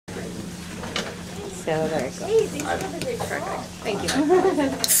So there it goes. Hey, these are the great perfect. Thank you.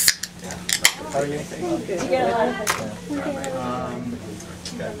 How are you? You get a lot of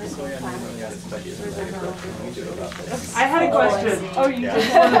I had a question. Oh, you did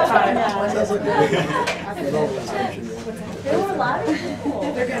one at a time. There were a lot of people.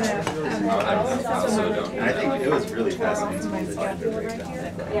 They're gonna. I think it was really fascinating.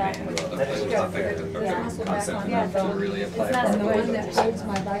 Yeah. Concept to really apply It's not the one that holds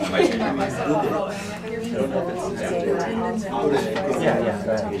my bike.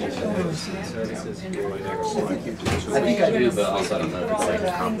 I think I do, but also I don't know if it's like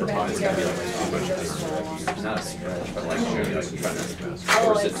compromise. Maybe like too much not a stretch, but like maybe like trying to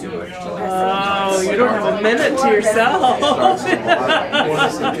force it too much to like. Oh, you don't have a minute to yourself.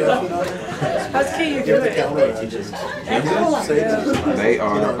 How's Kate you doing? They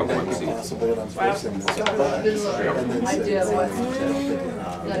are a onesie.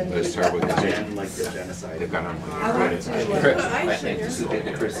 It's terrible because they've got on one. I think this is the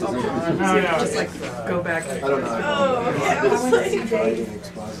criticism. Just like go back. I don't know.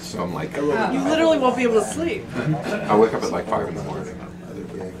 So I'm like, You literally won't be able to sleep. I wake up at like 5 in the morning.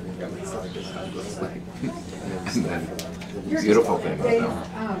 And then, beautiful thing about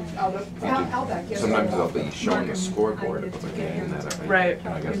sometimes they'll be showing the scoreboard of a game that I Right.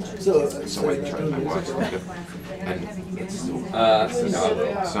 I guess somebody tried to watch it. And it's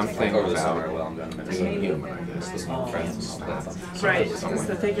something Over the summer, about well, I'm done. being human, I guess. The small friends. Right. It's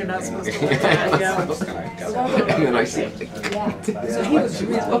the thing you're not supposed to look at. Yeah. And then I see it. So he was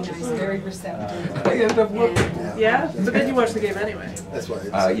very receptive. I end up whooping. Yeah? But then you watch the game anyway. That's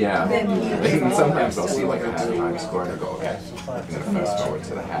why. Yeah. And sometimes I'll see like a halftime score and I go, okay, I'm gonna fast forward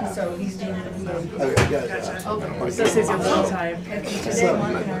to the half. So he's doing it. Gotcha. So it saves you a little time.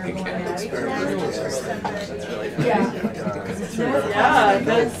 Yeah. Yeah,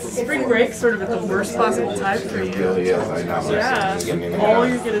 that's spring break sort of at the worst possible time for It you. really is. I know. Yeah, all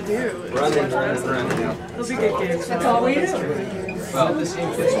you're gonna do is watch wrestling. It'll be good games. That's all we do. Well, this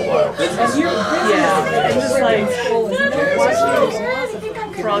game It's a while. Yeah, and just like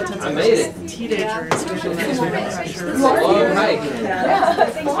for all intents and I made purposes, teenagers usually feel pressure. It's a long hike. Yeah.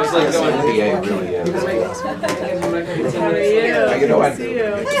 It's like going NBA really is. How are you? You know, Good to see you.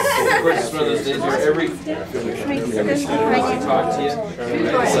 Of course, it's one of those days where every student wants to talk to you.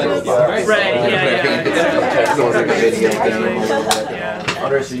 It's like, Right, yeah. So it's like a video game. Yeah.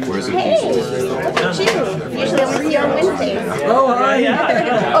 Where's the Usually we see on Wednesdays. Oh,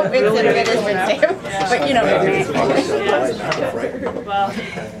 yeah. Oh, instead of it is Wednesday. But you know. Well,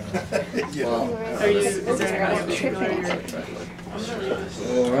 are you, is there any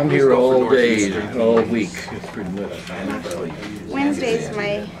I'm here all day, all week. It's pretty much. Wednesday's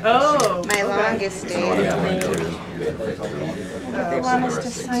my my longest day. The longest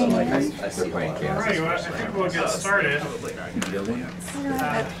assignment. All right, well, I think we'll get started.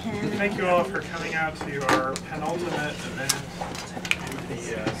 Thank you all for coming out to our penultimate event in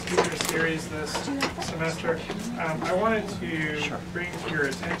the speaker series this semester. I wanted to bring to your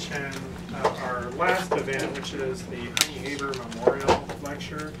attention our last event, which is the Honey Haber Memorial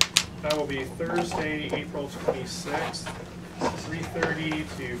Lecture. That will be Thursday, April 26th, 3:30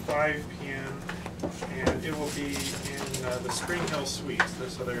 to 5 p.m. And it will be in the Spring Hill Suites.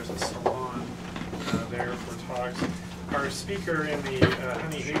 So there's a salon there for talks. Our speaker in the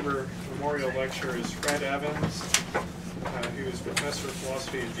Honey Haber Memorial Lecture is Fred Evans, who is Professor of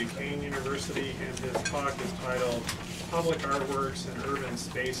Philosophy at Duquesne University, and his talk is titled Public Artworks in Urban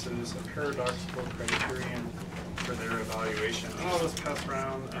Spaces, a Paradoxical Criterion for Their Evaluation. And I'll just pass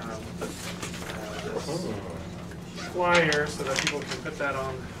around this flyer so that people can put that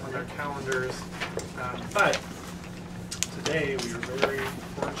on their calendars. But today we are very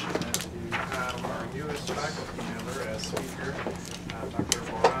fortunate to have our newest faculty member as speaker, Dr.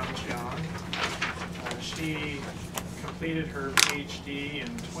 Boram Jeong. She completed her PhD in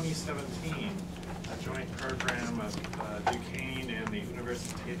 2017, a joint program of Duquesne and the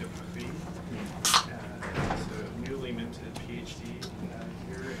Université de Paris. It's a newly minted PhD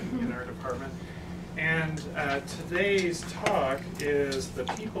here in our department. And today's talk is The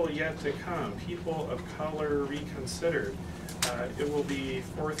People Yet to Come, People of Color Reconsidered. It will be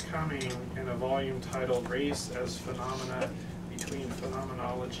forthcoming in a volume titled Race as Phenomena Between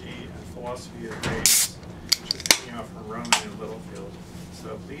Phenomenology and Philosophy of Race, which is coming out from Roman and Littlefield.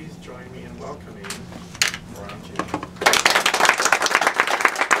 So please join me in welcoming Boram Jeong.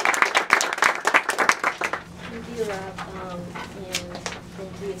 Thank you, Rob, and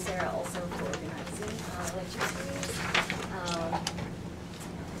thank you, Sarah, also for organizing lecture series.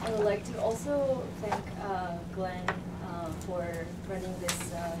 I would like to also thank Glenn for running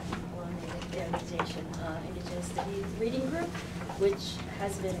this organization, Indigenous Studies Reading Group, which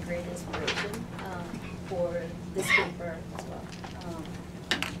has been a great inspiration for this paper as well,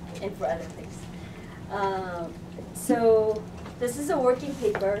 and for other things. So this is a working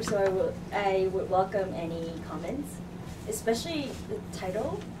paper, so I would welcome any comments, especially the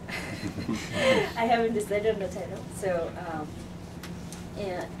title. I haven't decided on the title, so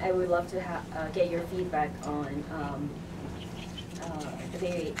and I would love to get your feedback on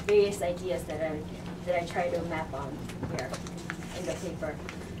the various ideas that I try to map on here in the paper.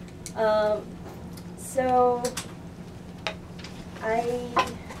 So I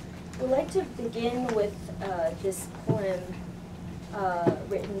would like to begin with this poem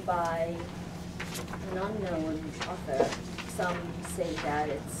written by an unknown author. Some say that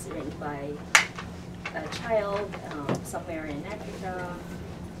it's written by a child somewhere in Africa.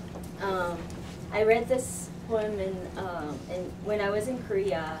 I read this poem when I was in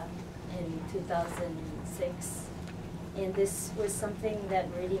Korea in 2006, and this was something that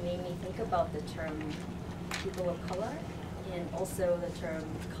really made me think about the term people of color and also the term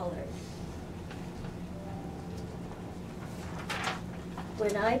colored.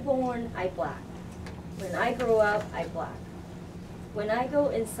 When I born, I black. When I grow up, I black. When I go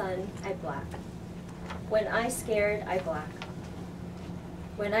in sun, I black. When I scared, I black.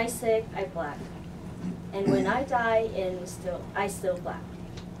 When I sick, I black. And when I die, I still black.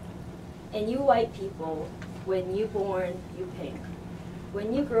 And you white people, when you born, you pink.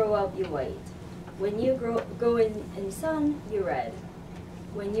 When you grow up, you white. When you go in sun, you red.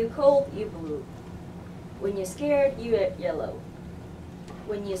 When you cold, you blue. When you're scared, you yellow.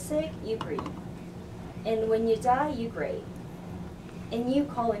 When you're sick, you green. And when you die, you gray. And you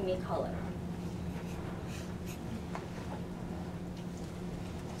calling me color.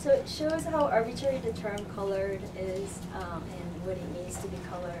 So it shows how arbitrary the term colored is and what it means to be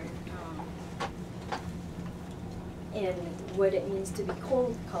colored and what it means to be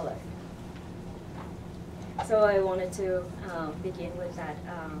cold colored. So I wanted to begin with that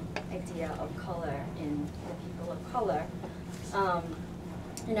idea of color and the people of color.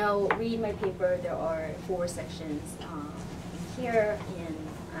 And I'll read my paper. There are 4 sections here, and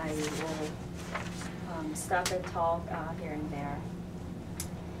I will stop and talk here and there.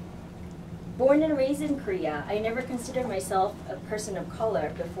 Born and raised in Korea, I never considered myself a person of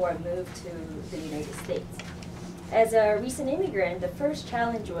color before I moved to the United States. As a recent immigrant, the first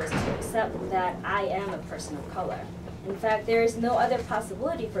challenge was to accept that I am a person of color. In fact, there is no other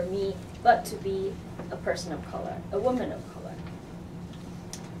possibility for me but to be a person of color, a woman of color.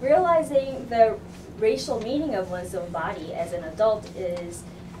 Realizing the racial meaning of one's own body as an adult is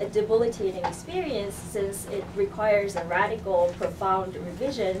a debilitating experience since it requires a radical, profound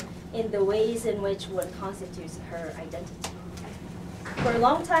revision in the ways in which one constitutes her identity. For a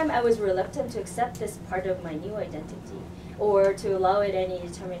long time, I was reluctant to accept this part of my new identity or to allow it any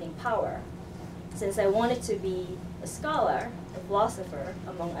determining power, since I wanted to be a scholar, a philosopher,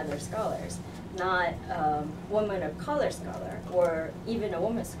 among other scholars, not a woman of color scholar or even a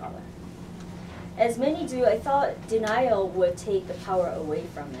woman scholar. As many do, I thought denial would take the power away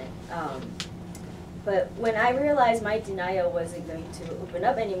from it. But when I realized my denial wasn't going to open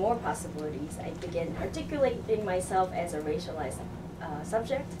up any more possibilities, I began articulating myself as a racialized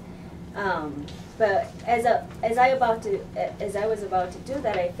subject. But as I was about to do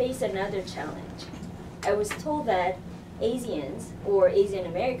that, I faced another challenge. I was told that Asians or Asian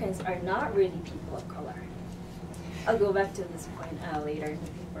Americans are not really people of color. I'll go back to this point later in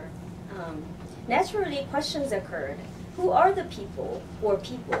the paper. Naturally, questions occurred. Who are the people or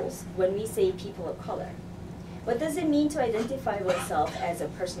peoples when we say people of color? What does it mean to identify oneself as a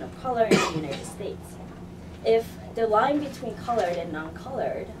person of color in the United States? If the line between colored and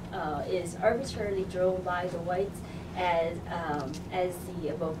non-colored is arbitrarily drawn by the whites as the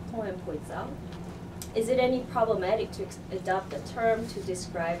above poem points out, is it any problematic to adopt a term to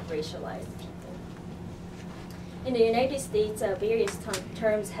describe racialized people? In the United States, various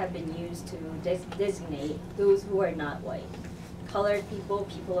terms have been used to designate those who are not white. Colored people,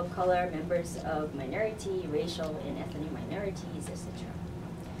 people of color, members of minority, racial and ethnic minorities, etc.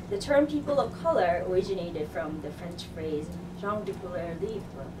 The term people of color originated from the French phrase gens de couleur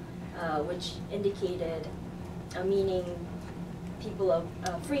libre, which indicated meaning people of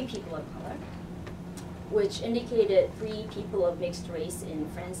free people of color, which indicated free people of mixed race in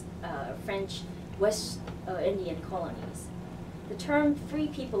French West Indian colonies. The term free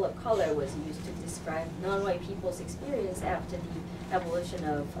people of color was used to describe non-white people's experience after the abolition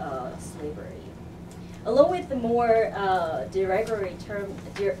of slavery. Along with the more derogatory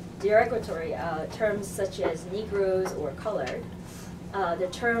terms such as Negroes or colored, the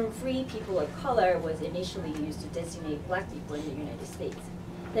term free people of color was initially used to designate black people in the United States.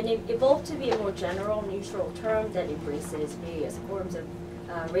 Then it evolved to be a more general, neutral term that embraces various forms of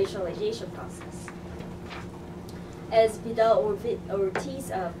racialization process. As Vidal Ortiz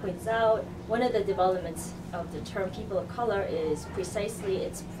points out, one of the developments of the term people of color is precisely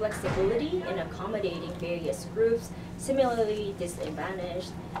its flexibility in accommodating various groups similarly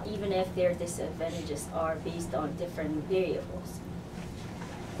disadvantaged, even if their disadvantages are based on different variables.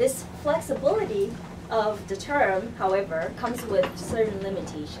 This flexibility of the term, however, comes with certain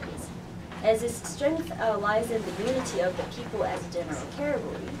limitations. As its strength lies in the unity of the people as a general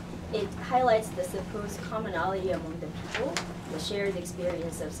category, it highlights the supposed commonality among the people, the shared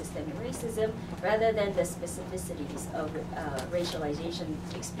experience of systemic racism, rather than the specificities of racialization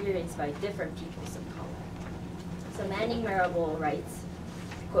experienced by different peoples of color. So Manning Marable writes,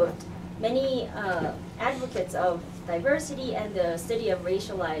 quote, many advocates of diversity and the study of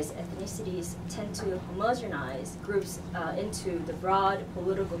racialized ethnicities tend to homogenize groups into the broad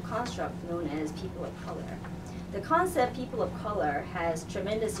political construct known as people of color. The concept people of color has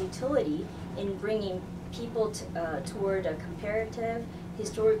tremendous utility in bringing people toward a comparative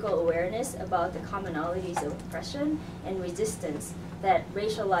historical awareness about the commonalities of oppression and resistance that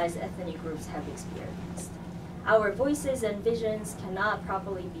racialized ethnic groups have experienced. Our voices and visions cannot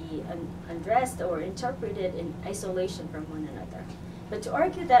properly be addressed or interpreted in isolation from one another. But to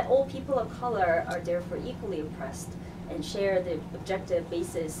argue that all people of color are therefore equally oppressed and share the objective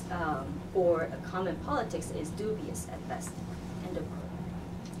basis for a common politics is dubious at best. End of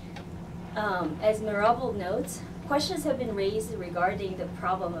quote. As Marable notes, questions have been raised regarding the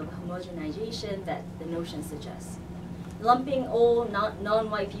problem of homogenization that the notion suggests. Lumping all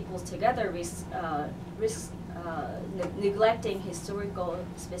non-white peoples together risks neglecting historical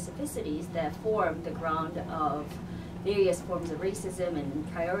specificities that form the ground of various forms of racism and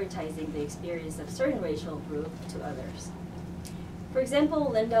prioritizing the experience of certain racial group to others. For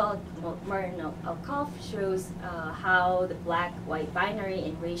example, Linda Martin-Alcoff shows how the black-white binary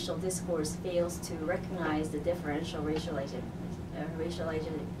in racial discourse fails to recognize the differential racialization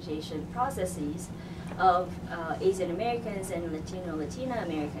processes of Asian Americans and Latina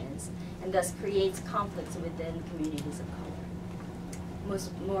Americans, and thus creates conflicts within communities of color.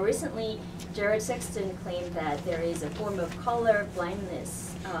 More recently, Jared Sexton claimed that there is a form of color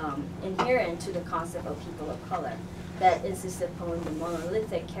blindness inherent to the concept of people of color that insists upon the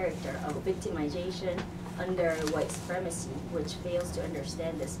monolithic character of victimization under white supremacy, which fails to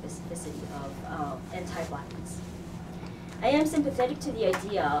understand the specificity of anti-blackness. I am sympathetic to the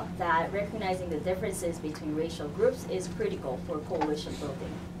idea that recognizing the differences between racial groups is critical for coalition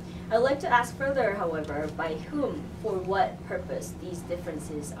building. I'd like to ask further, however, by whom, for what purpose these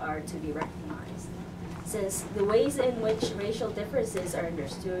differences are to be recognized, since the ways in which racial differences are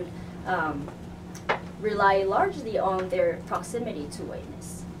understood rely largely on their proximity to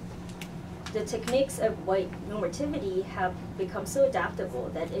whiteness. The techniques of white normativity have become so adaptable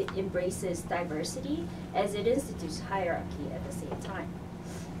that it embraces diversity as it institutes hierarchy at the same time.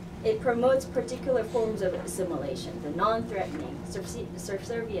 It promotes particular forms of assimilation, the non-threatening,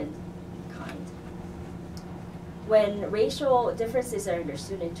 subservient kind. When racial differences are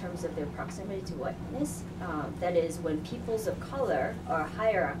understood in terms of their proximity to whiteness, that is, when peoples of color are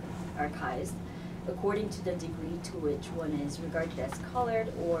hierarchized according to the degree to which one is regarded as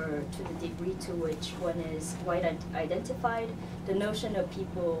colored or to the degree to which one is white identified, the notion of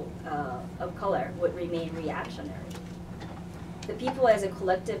people of color would remain reactionary. The people as a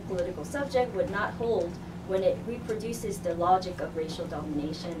collective political subject would not hold when it reproduces the logic of racial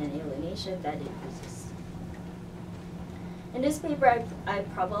domination and alienation that it resists. In this paper, I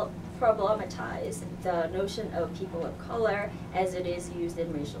problematize the notion of people of color as it is used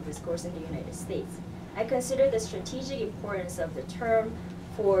in racial discourse in the United States. I consider the strategic importance of the term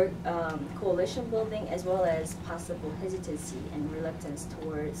for coalition building as well as possible hesitancy and reluctance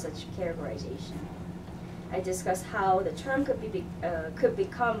toward such categorization. I discuss how the term could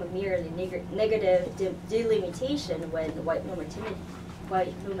become a merely negative delimitation when white normativity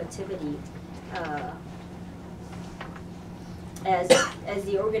as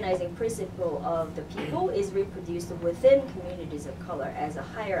the organizing principle of the people is reproduced within communities of color as a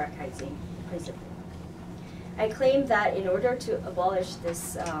hierarchizing principle. I claim that in order to abolish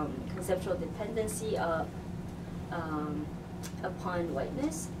this conceptual dependency upon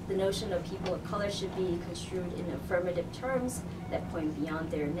whiteness, the notion of people of color should be construed in affirmative terms that point beyond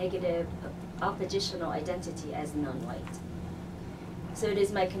their negative oppositional identity as non-white. So it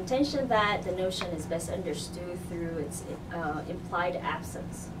is my contention that the notion is best understood through its implied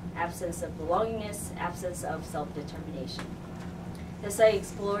absence of belongingness, absence of self-determination. Thus I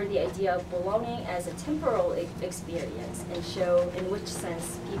explore the idea of belonging as a temporal experience and show in which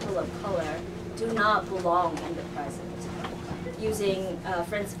sense people of color do not belong in the present, using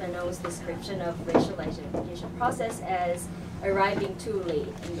Frantz Fanon's description of racialization process as arriving too late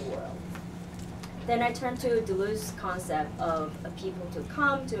in the world. Then I turn to Deleuze's concept of a people to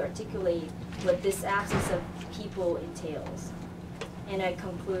come to articulate what this absence of people entails. And I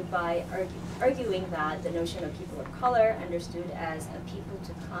conclude by arguing that the notion of people of color, understood as a people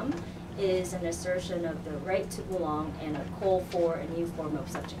to come, is an assertion of the right to belong and a call for a new form of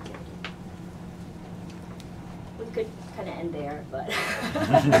subjectivity. We could kind of end there, but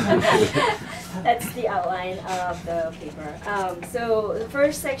that's the outline of the paper. So the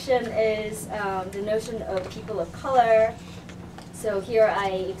first section is the notion of people of color. So here I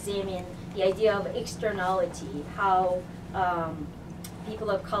examine the idea of externality, how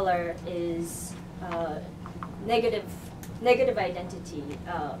people of color is negative identity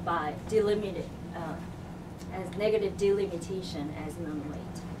by delimited as negative delimitation as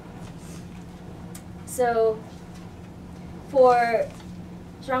non-white. So for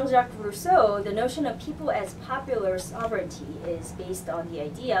Jean-Jacques Rousseau, the notion of people as popular sovereignty is based on the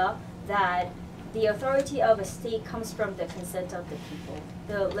idea that the authority of a state comes from the consent of the people.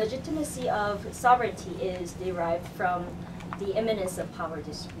 The legitimacy of sovereignty is derived from the immanence of power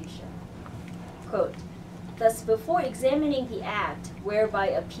distribution. Quote, thus before examining the act whereby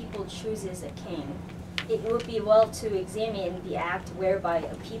a people chooses a king, it would be well to examine the act whereby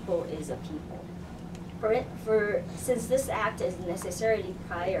a people is a people. Since this act is necessarily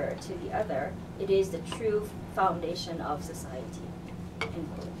prior to the other, it is the true foundation of society. End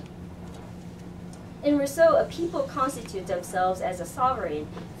quote. In Rousseau, a people constitute themselves as a sovereign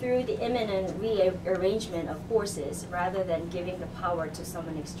through the immanent rearrangement of forces rather than giving the power to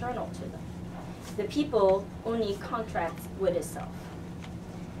someone external to them. The people only contracts with itself.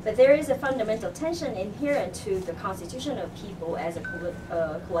 But there is a fundamental tension inherent to the constitution of people as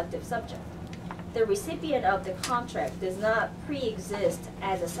a collective subject. The recipient of the contract does not pre-exist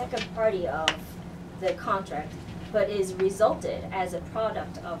as a second party of the contract, but is resulted as a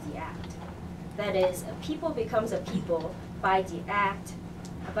product of the act. That is, a people becomes a people by the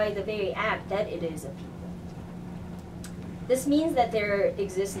very act that it is a people. This means that there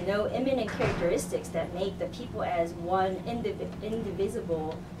exists no immanent characteristics that make the people as one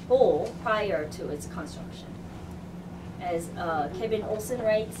indivisible whole prior to its construction. As Kevin Olson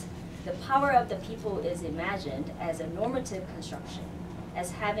writes, the power of the people is imagined as a normative construction,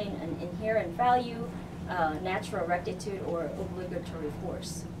 as having an inherent value, natural rectitude, or obligatory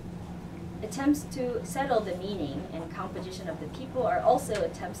force. Attempts to settle the meaning and composition of the people are also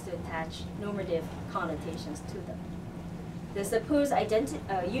attempts to attach normative connotations to them. The supposed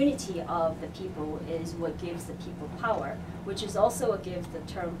unity of the people is what gives the people power, which is also what gives the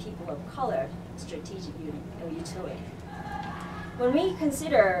term people of color strategic utility. When we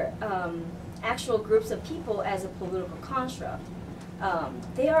consider actual groups of people as a political construct,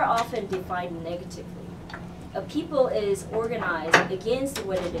 they are often defined negatively. A people is organized against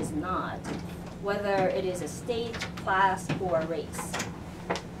what it is not, whether it is a state, class, or a race.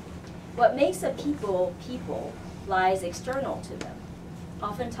 What makes a people people lies external to them.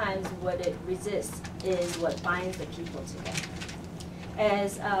 Oftentimes what it resists is what binds the people together.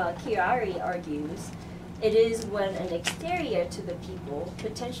 As Chiari argues, it is when an exterior to the people,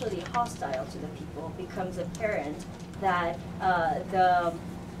 potentially hostile to the people, becomes apparent that the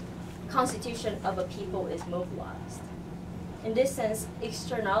constitution of a people is mobilized. In this sense,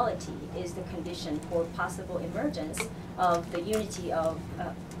 externality is the condition for possible emergence of the unity of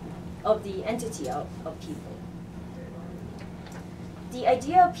the entity of people. The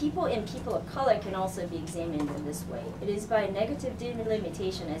idea of people in people of color can also be examined in this way. It is by negative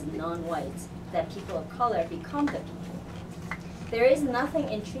delimitation as non-whites that people of color become the people. There is nothing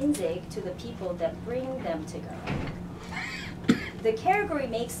intrinsic to the people that bring them together. The category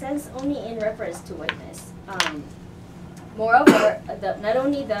makes sense only in reference to whiteness. Moreover, not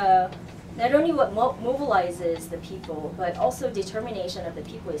only what mobilizes the people, but also determination of the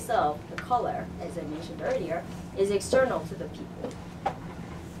people itself, the color, as I mentioned earlier, is external to the people.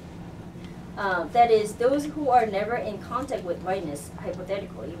 That is, those who are never in contact with whiteness,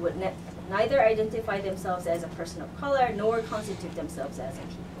 hypothetically, would neither identify themselves as a person of color nor constitute themselves as a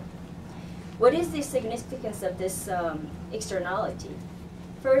people. What is the significance of this externality?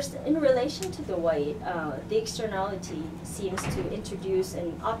 First, in relation to the white, the externality seems to introduce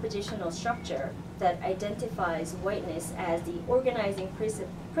an oppositional structure that identifies whiteness as the organizing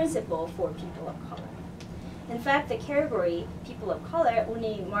principle for people of color. In fact, the category people of color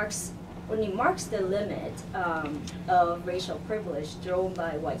only marks the limit of racial privilege drawn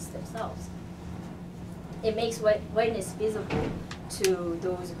by whites themselves. It makes whiteness visible to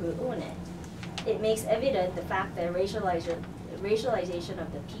those who own it. It makes evident the fact that racialization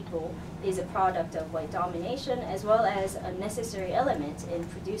of the people is a product of white domination as well as a necessary element in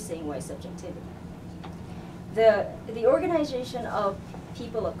producing white subjectivity. The organization of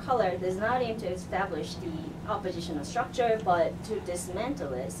people of color does not aim to establish the oppositional structure, but to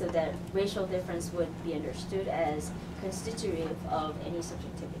dismantle it so that racial difference would be understood as constitutive of any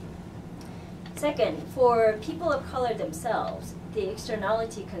subjectivity. Second, for people of color themselves, the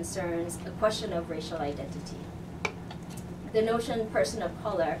externality concerns a question of racial identity. The notion person of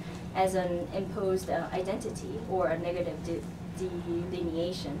color as an imposed identity or a negative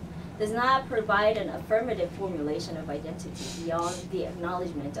delineation does not provide an affirmative formulation of identity beyond the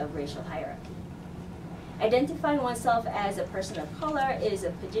acknowledgement of racial hierarchy. Identifying oneself as a person of color is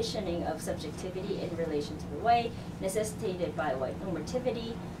a positioning of subjectivity in relation to the white, necessitated by white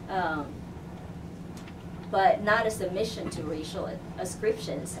normativity, but not a submission to racial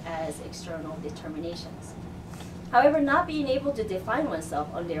ascriptions as external determinations. However, not being able to define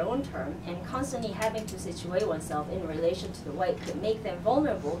oneself on their own term and constantly having to situate oneself in relation to the white could make them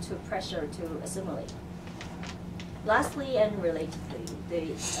vulnerable to pressure to assimilate. Lastly, and relatedly,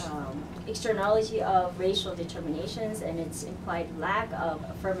 the externality of racial determinations and its implied lack of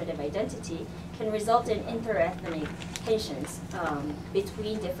affirmative identity can result in inter-ethnic tensions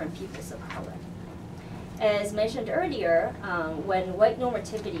between different peoples of color. As mentioned earlier, when white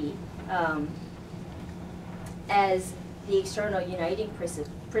normativity as the external uniting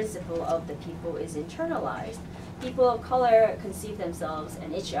principle of the people is internalized, people of color conceive themselves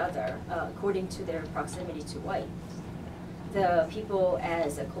and each other according to their proximity to white. The people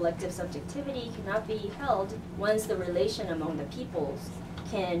as a collective subjectivity cannot be held once the relation among the peoples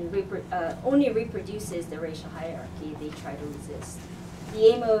can only reproduces the racial hierarchy they try to resist. The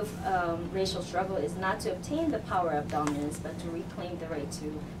aim of racial struggle is not to obtain the power of dominance, but to reclaim the right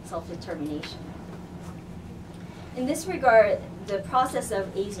to self-determination. In this regard, the process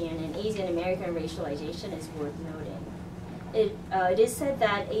of Asian and Asian American racialization is worth noting. It is said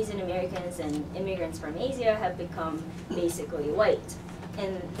that Asian Americans and immigrants from Asia have become basically white,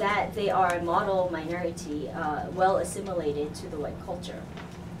 and that they are a model minority well assimilated to the white culture.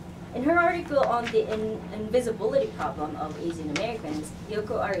 In her article on the invisibility problem of Asian Americans,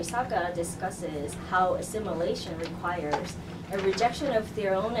 Yoko Arisaka discusses how assimilation requires a rejection of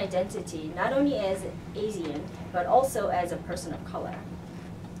their own identity, not only as Asian, but also as a person of color.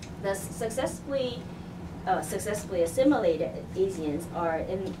 Thus, successfully assimilated Asians are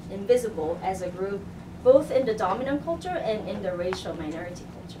invisible as a group, both in the dominant culture and in the racial minority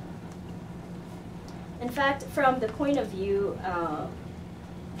culture. In fact, from their point of view,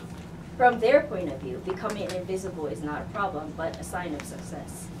 becoming invisible is not a problem, but a sign of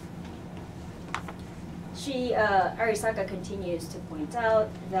success. Arisaka continues to point out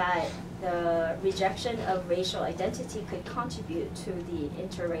that the rejection of racial identity could contribute to the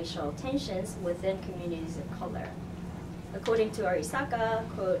interracial tensions within communities of color. According to Arisaka,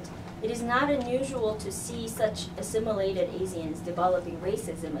 quote, "It is not unusual to see such assimilated Asians developing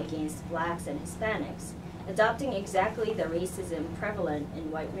racism against blacks and Hispanics, adopting exactly the racism prevalent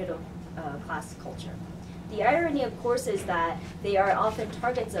in white middle-class culture. The irony, of course, is that they are often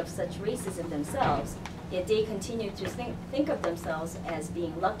targets of such racism themselves, yet they continue to think of themselves as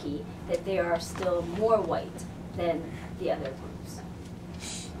being lucky that they are still more white than the other groups."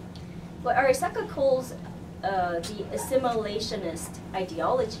 What Arisaka calls the assimilationist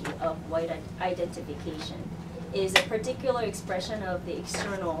ideology of white identification is a particular expression of the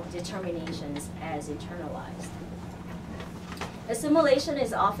external determinations as internalized. Assimilation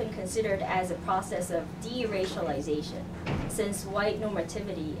is often considered as a process of de-racialization, since white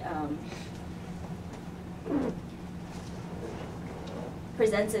normativity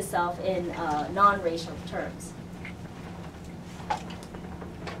presents itself in non-racial terms.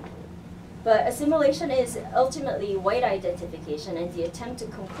 But assimilation is ultimately white identification, and the attempt to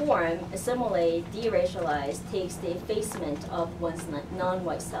conform, assimilate, de-racialize takes the effacement of one's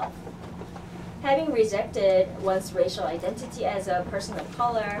non-white self. Having rejected one's racial identity as a person of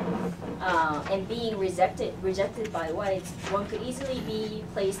color and being rejected by whites, one could easily be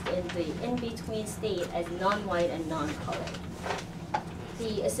placed in the in-between state as non-white and non-colored.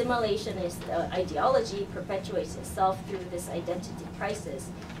 the assimilationist ideology perpetuates itself through this identity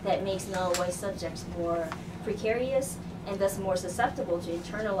crisis that makes non-white subjects more precarious and thus more susceptible to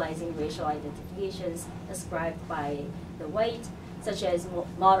internalizing racial identifications ascribed by the white, such as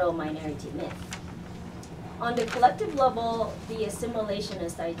model minority myth. On the collective level, the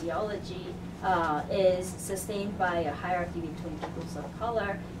assimilationist ideology is sustained by a hierarchy between peoples of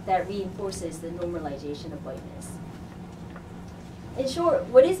color that reinforces the normalization of whiteness. In short,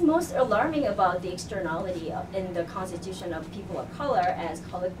 what is most alarming about the externality in the constitution of people of color as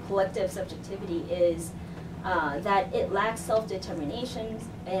collective subjectivity is that it lacks self-determination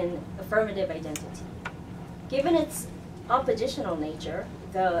and affirmative identity. Given its oppositional nature,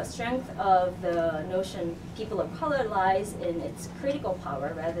 the strength of the notion people of color lies in its critical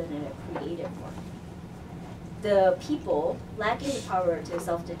power rather than a creative one. The people, lacking the power to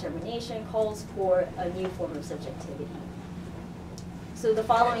self-determination, calls for a new form of subjectivity. So the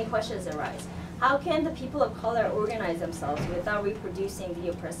following questions arise. How can the people of color organize themselves without reproducing the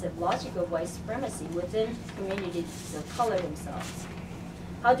oppressive logic of white supremacy within communities of color themselves?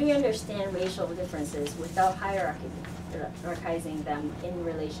 How do we understand racial differences without hierarchizing them in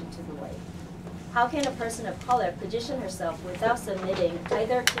relation to the white? How can a person of color position herself without submitting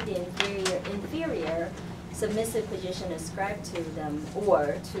either to the inferior submissive position ascribed to them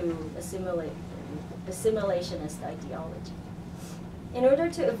or to assimilationist ideology? In order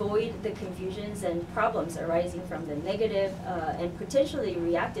to avoid the confusions and problems arising from the negative and potentially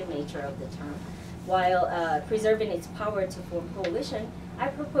reactive nature of the term, while preserving its power to form coalition, I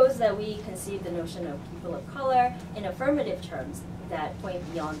propose that we conceive the notion of people of color in affirmative terms that point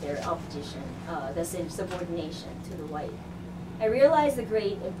beyond their opposition, thus in subordination to the white. I realize the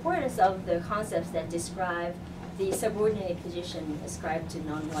great importance of the concepts that describe the subordinate position ascribed to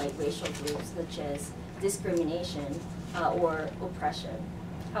non-white racial groups, such as discrimination or oppression.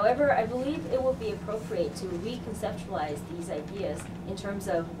 However, I believe it would be appropriate to reconceptualize these ideas in terms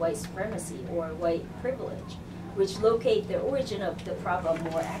of white supremacy or white privilege, which locate the origin of the problem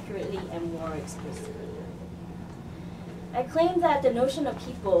more accurately and more explicitly. I claim that the notion of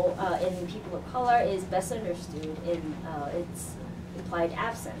people in people of color is best understood in its implied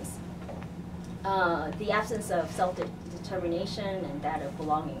absence, the absence of self-determination and that of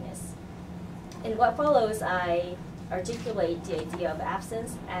belongingness. In what follows, I articulate the idea of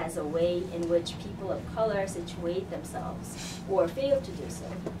absence as a way in which people of color situate themselves, or fail to do so,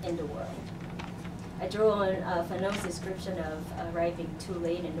 in the world. I draw on Fanon's description of arriving too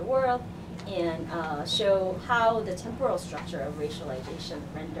late in the world and show how the temporal structure of racialization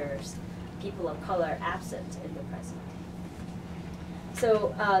renders people of color absent in the present.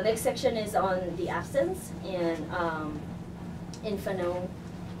 So next section is on the absence, and in Fanon,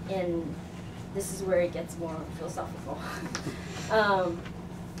 and this is where it gets more philosophical.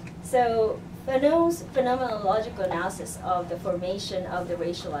 So Fanon's phenomenological analysis of the formation of the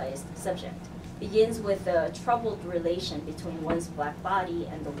racialized subject begins with the troubled relation between one's black body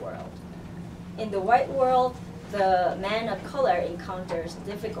and the world. In the white world, the man of color encounters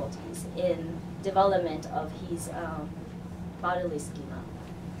difficulties in development of his bodily schema.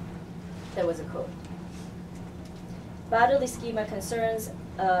 There was a quote. Bodily schema concerns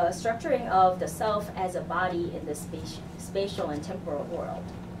structuring of the self as a body in the spatial and temporal world.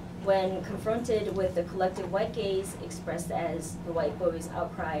 When confronted with the collective white gaze expressed as the white boy's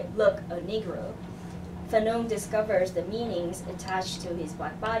outcry, "Look, a Negro," Fanon discovers the meanings attached to his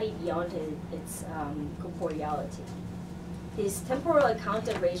black body beyond its corporeality. His temporal account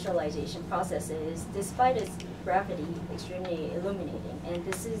of racialization process is, despite its brevity, extremely illuminating. And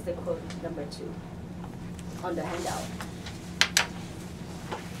this is the quote number 2 on the handout.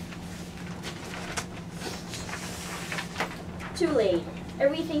 Too late.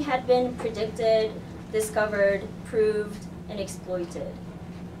 Everything had been predicted, discovered, proved, and exploited.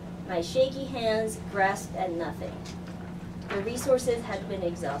 My shaky hands grasped at nothing. The resources had been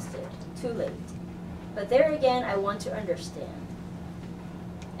exhausted. Too late. But there again, I want to understand.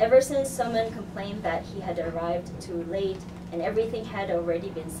 Ever since someone complained that he had arrived too late and everything had already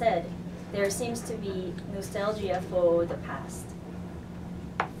been said, there seems to be nostalgia for the past.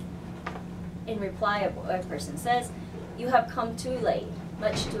 In reply, a person says, "You have come too late,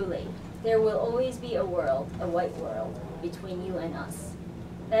 much too late. There will always be a world, a white world, between you and us."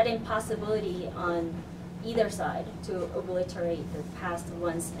 That impossibility on either side to obliterate the past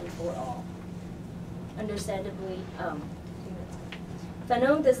once and for all. Understandably,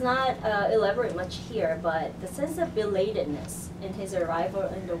 Fanon does not elaborate much here, but the sense of belatedness in his arrival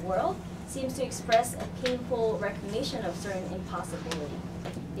in the world seems to express a painful recognition of certain impossibility.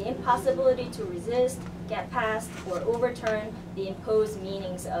 The the impossibility to resist, get past, or overturn the imposed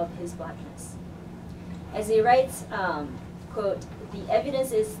meanings of his blackness. As he writes, quote, "The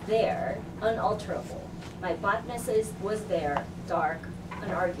evidence is there, unalterable. My blackness was there, dark,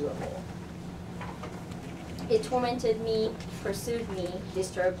 unarguable. It tormented me, pursued me,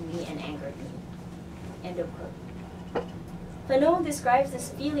 disturbed me, and angered me." End of quote. Fanon describes this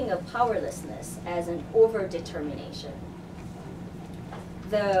feeling of powerlessness as an overdetermination.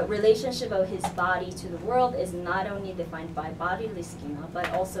 The relationship of his body to the world is not only defined by bodily schema, but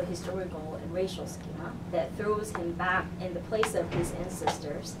also historical and racial schema that throws him back in the place of his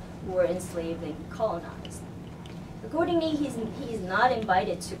ancestors who were enslaved and colonized. Accordingly, he is not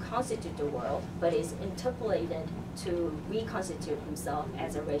invited to constitute the world, but is interpolated to reconstitute himself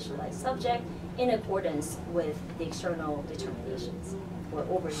as a racialized subject in accordance with the external determinations or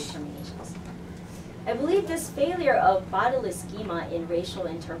overdeterminations. I believe this failure of bodily schema in racial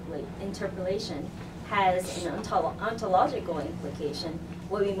interpolation has an ontological implication,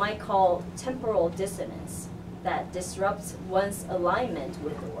 what we might call temporal dissonance, that disrupts one's alignment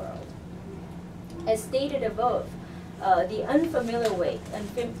with the world. As stated above, the unfamiliar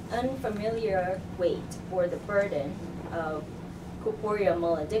weight or the burden of corporeal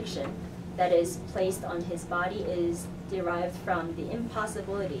malediction that is placed on his body is derived from the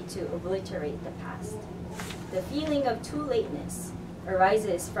impossibility to obliterate the past. The feeling of too lateness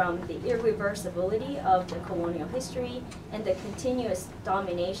arises from the irreversibility of the colonial history and the continuous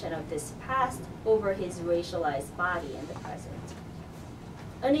domination of this past over his racialized body in the present.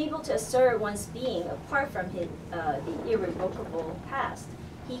 Unable to assert one's being apart from the irrevocable past,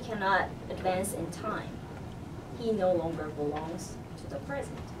 he cannot advance in time. He no longer belongs to the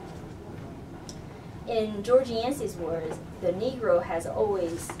present. In George Yancey's words, the Negro has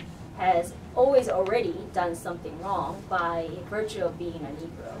always already done something wrong by virtue of being a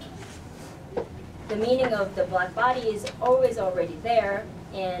Negro. The meaning of the black body is always already there,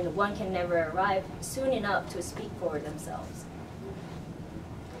 and one can never arrive soon enough to speak for themselves.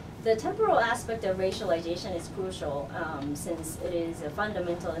 The temporal aspect of racialization is crucial since it is a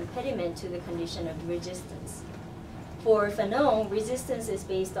fundamental impediment to the condition of resistance. For Fanon, resistance is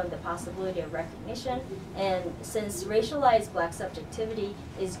based on the possibility of recognition, and since racialized black subjectivity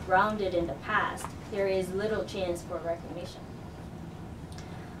is grounded in the past, there is little chance for recognition.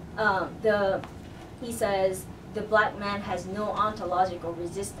 He says, the black man has no ontological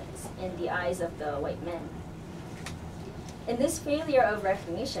resistance in the eyes of the white men. In this failure of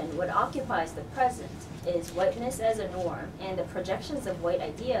recognition, what occupies the present is whiteness as a norm and the projections of white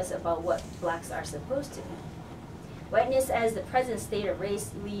ideas about what blacks are supposed to be. Whiteness as the present state of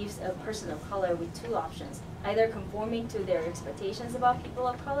race leaves a person of color with two options, either conforming to their expectations about people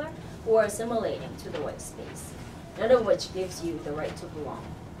of color or assimilating to the white space, none of which gives you the right to belong.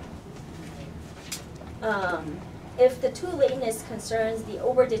 If the too lateness concerns the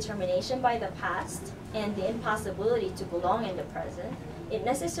overdetermination by the past and the impossibility to belong in the present, it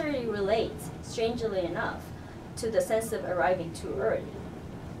necessarily relates, strangely enough, to the sense of arriving too early.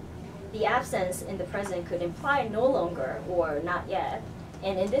 The absence in the present could imply no longer or not yet,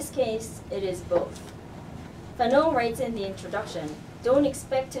 and in this case, it is both. Fanon writes in the introduction, "Don't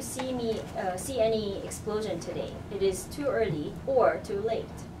expect to see any explosion today. It is too early or too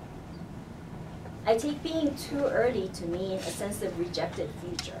late." I take being too early to mean a sense of rejected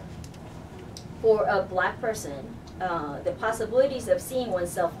future. For a black person, the possibilities of seeing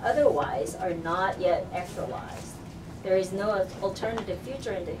oneself otherwise are not yet actualized. There is no alternative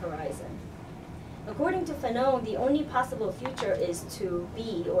future in the horizon. According to Fanon, the only possible future is to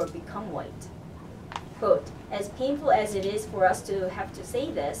be or become white. Quote, "As painful as it is for us to have to say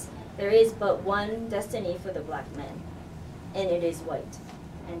this, there is but one destiny for the black man, and it is white."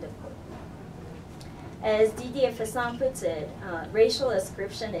 End of quote. As Didier Fassin puts it, racial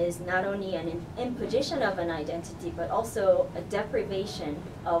ascription is not only an imposition of an identity, but also a deprivation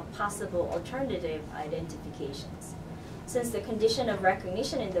of possible alternative identifications. Since the condition of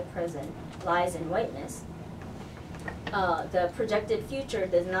recognition in the present lies in whiteness, the projected future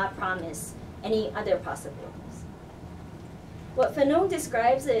does not promise any other possibilities. What Fanon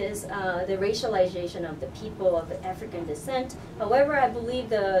describes is the racialization of the people of African descent. However, I believe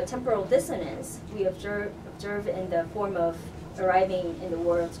the temporal dissonance we observe in the form of arriving in the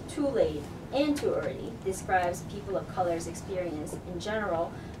world too late and too early describes people of color's experience in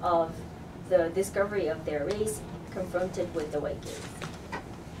general of the discovery of their race confronted with the white gaze.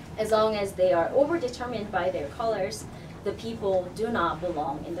 As long as they are overdetermined by their colors, the people do not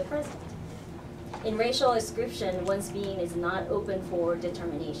belong in the present. In racial ascription, one's being is not open for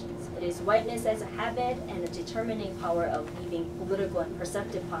determinations. It is whiteness as a habit and a determining power of leaving political and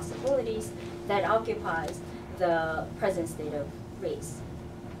perceptive possibilities that occupies the present state of race.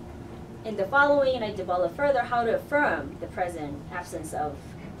 In the following, I develop further how to affirm the present absence of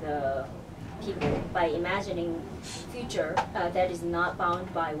the people by imagining future that is not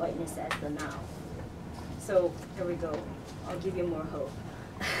bound by whiteness as the now. So here we go. I'll give you more hope.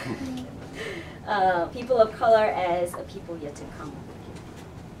 People of color as a people yet to come.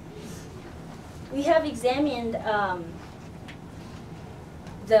 We have examined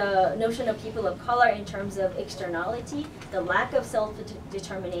the notion of people of color in terms of externality, the lack of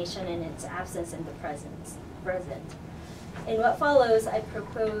self-determination and its absence in the present. In what follows, I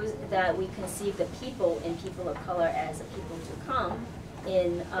propose that we conceive the people in people of color as a people to come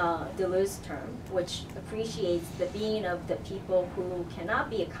in Deleuze's term, which appreciates the being of the people who cannot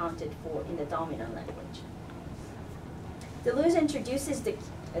be accounted for in the dominant language. Deleuze introduces the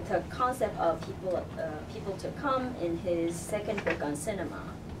concept of people to come in his second book on cinema,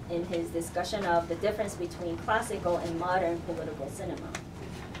 in his discussion of the difference between classical and modern political cinema.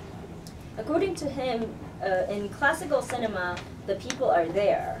 According to him, in classical cinema, the people are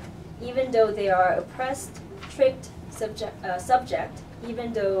there, even though they are oppressed, tricked subject,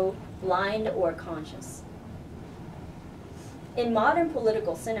 even though blind or conscious. In modern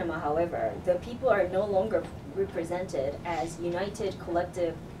political cinema, however, the people are no longer represented as united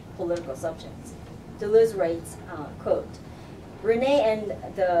collective political subjects. Deleuze writes, quote, René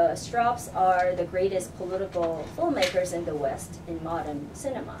and the Straubs are the greatest political filmmakers in the West in modern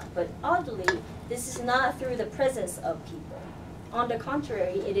cinema, but oddly, this is not through the presence of people. On the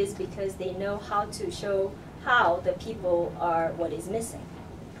contrary, it is because they know how to show how the people are what is missing,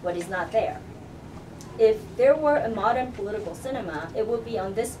 what is not there. If there were a modern political cinema, it would be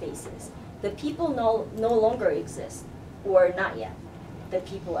on this basis. The people no longer exist, or not yet. The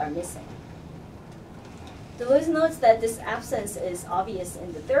people are missing. Deleuze notes that this absence is obvious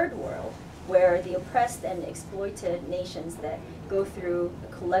in the third world, where the oppressed and exploited nations that go through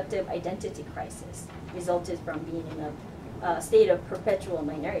a collective identity crisis resulted from being in a state of perpetual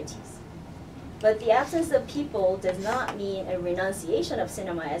minorities. But the absence of people does not mean a renunciation of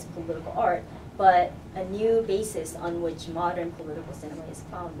cinema as political art, but a new basis on which modern political cinema is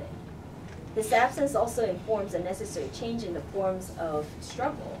founded. This absence also informs a necessary change in the forms of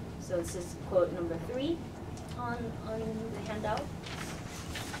struggle. So this is quote number 3 on the handout.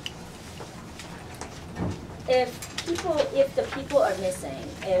 If the people are missing,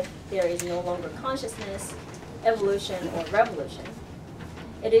 if there is no longer consciousness, evolution, or revolution,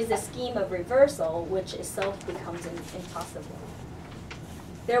 it is the scheme of reversal which itself becomes impossible.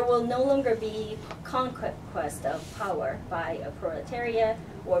 There will no longer be conquest of power by a proletariat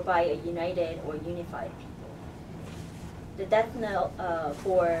or by a united or unified people. The death knell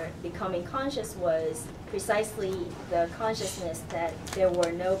for becoming conscious was precisely the consciousness that there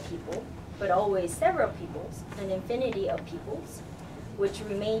were no people, but always several peoples, an infinity of peoples, which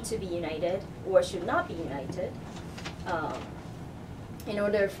remain to be united or should not be united in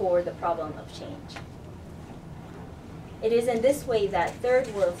order for the problem of change. It is in this way that third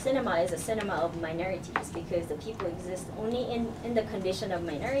world cinema is a cinema of minorities, because the people exist only in the condition of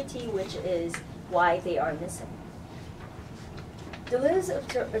minority, which is why they are missing. Deleuze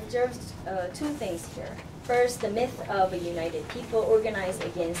observes 2 things here. First, the myth of a united people organized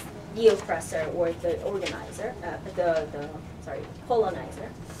against the oppressor or the organizer, colonizer.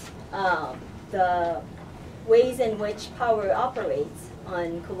 The ways in which power operates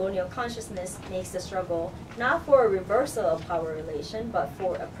on colonial consciousness makes the struggle not for a reversal of power relation, but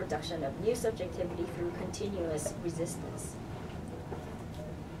for a production of new subjectivity through continuous resistance.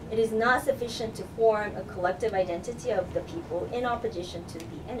 It is not sufficient to form a collective identity of the people in opposition to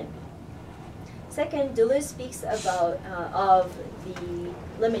the enemy. Second, Deleuze speaks about of the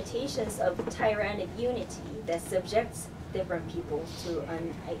limitations of tyrannic unity that subjects different peoples to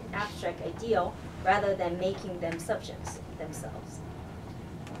an abstract ideal rather than making them subjects themselves.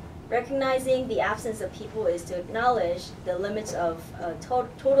 Recognizing the absence of people is to acknowledge the limits of a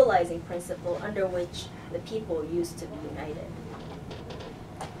totalizing principle under which the people used to be united.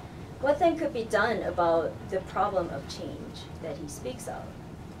 What then could be done about the problem of change that he speaks of?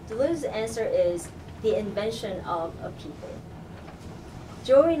 Deleuze's answer is the invention of a people.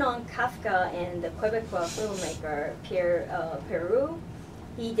 Drawing on Kafka and the Quebecois filmmaker Pierre Peru,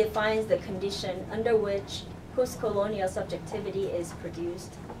 he defines the condition under which post-colonial subjectivity is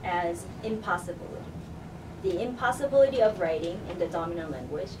produced as impossibility. The impossibility of writing in the dominant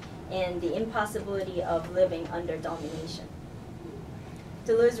language and the impossibility of living under domination.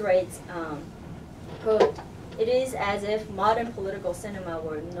 Deleuze writes, quote, "It is as if modern political cinema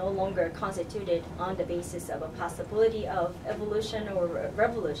were no longer constituted on the basis of a possibility of evolution or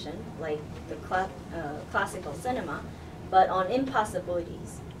revolution, like the classical cinema, but on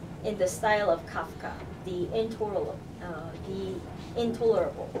impossibilities in the style of Kafka, the intolerable.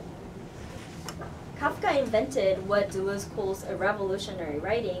 Kafka invented what Deleuze calls a revolutionary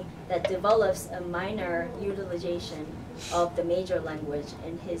writing that develops a minor utilization of the major language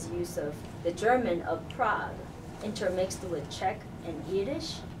in his use of the German of Prague, intermixed with Czech and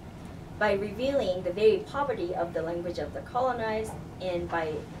Yiddish, by revealing the very poverty of the language of the colonized and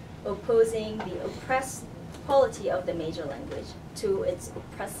by opposing the oppressed quality of the major language to its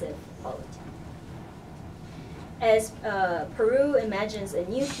oppressive quality. As Peru imagines a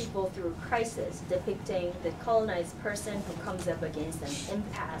new people through crisis, depicting the colonized person who comes up against an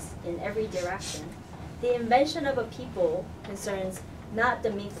impasse in every direction, the invention of a people concerns not the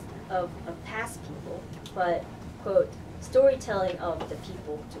myth of past people, but, quote, storytelling of the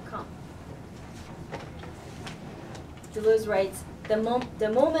people to come. Deleuze writes, the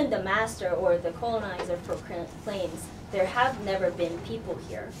moment the master or the colonizer proclaims, there have never been people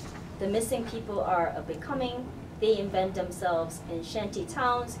here, the missing people are a becoming. They invent themselves in shanty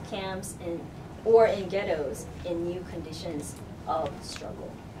towns, camps, or in ghettos in new conditions of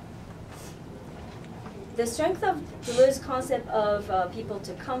struggle. The strength of Deleuze's concept of people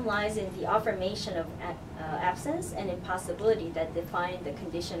to come lies in the affirmation of absence and impossibility that define the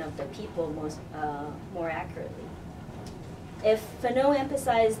condition of the people more accurately. If Fanon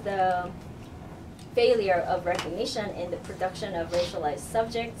emphasized the failure of recognition in the production of racialized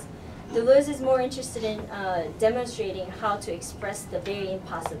subjects, Deleuze is more interested in demonstrating how to express the very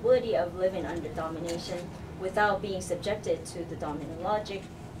impossibility of living under domination without being subjected to the dominant logic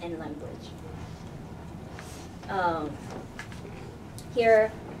and language.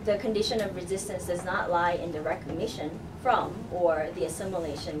 Here, the condition of resistance does not lie in the recognition from or the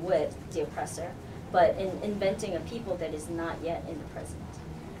assimilation with the oppressor, but in inventing a people that is not yet in the present.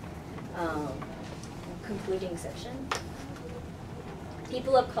 Concluding section.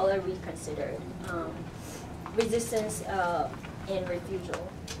 People of color reconsidered. Resistance and refusal.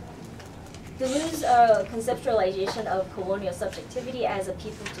 Deleuze's conceptualization of colonial subjectivity as a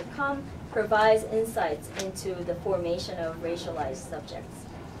people to come provides insights into the formation of racialized subjects.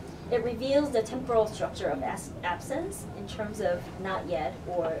 It reveals the temporal structure of absence in terms of not yet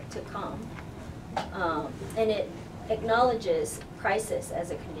or to come, and it acknowledges crisis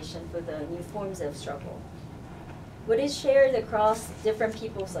as a condition for the new forms of struggle. What is shared across different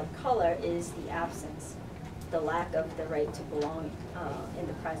peoples of color is the absence, the lack of the right to belong in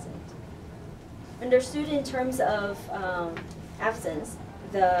the present. Understood in terms of absence,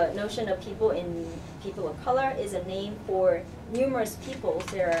 the notion of people of color is a name for numerous peoples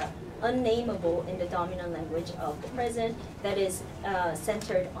that are unnameable in the dominant language of the present that is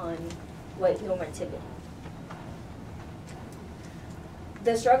centered on white normativity.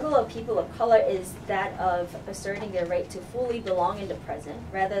 The struggle of people of color is that of asserting their right to fully belong in the present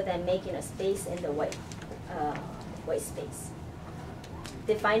rather than making a space in the white space.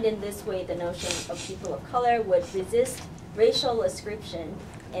 Defined in this way, the notion of people of color would resist racial ascription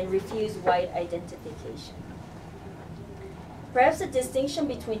and refuse white identification. Perhaps a distinction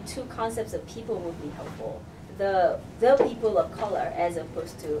between two concepts of people would be helpful. The people of color, as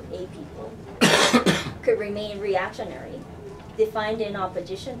opposed to a people, could remain reactionary, defined in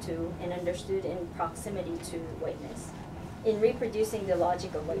opposition to and understood in proximity to whiteness, in reproducing the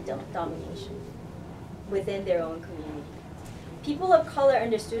logic of white domination within their own community. People of color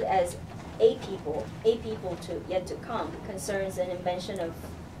understood as a people to yet to come, concerns an invention of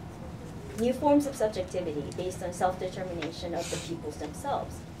new forms of subjectivity based on self-determination of the peoples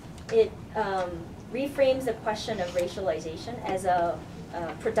themselves. It reframes the question of racialization as a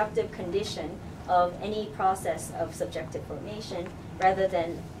productive condition of any process of subjective formation rather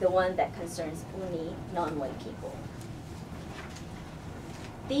than the one that concerns only non-white people.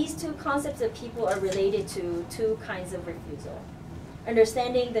 These two concepts of people are related to two kinds of refusal.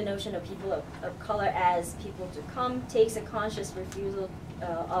 Understanding the notion of people of color as people to come takes a conscious refusal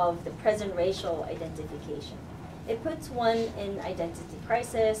of the present racial identification. It puts one in identity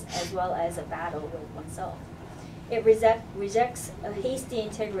crisis as well as a battle with oneself. It rejects a hasty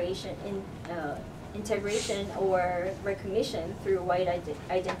integration or recognition through white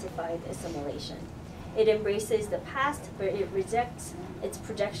identified assimilation. It embraces the past, but it rejects its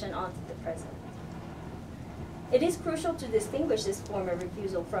projection onto the present. It is crucial to distinguish this form of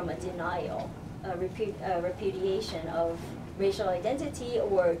refusal from a denial, a repudiation of racial identity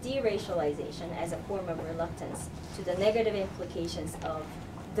or deracialization as a form of reluctance to the negative implications of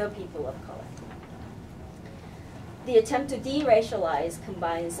the people of color. the attempt to de-racialize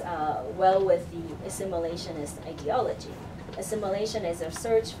combines well with the assimilationist ideology. Assimilation as a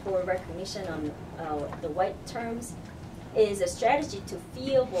search for recognition on the white terms is a strategy to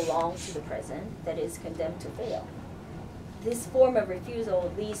feel belong to the present that is condemned to fail. This form of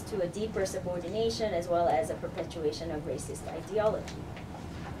refusal leads to a deeper subordination as well as a perpetuation of racist ideology.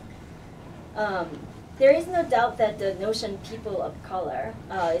 There is no doubt that the notion people of color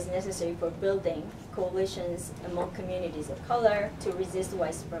is necessary for building coalitions among communities of color to resist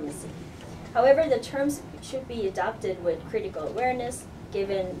white supremacy. However, the terms should be adopted with critical awareness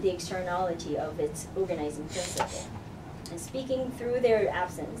given the externality of its organizing principle. And speaking through their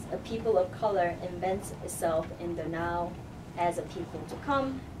absence, a people of color invents itself in the now as a people to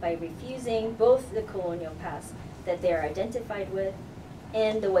come by refusing both the colonial past that they are identified with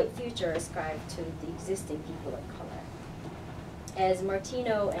and the white future ascribed to the existing people of color. As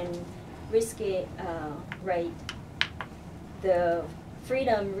Martino and Risque write, the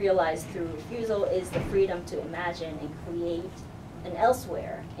freedom realized through refusal is the freedom to imagine and create an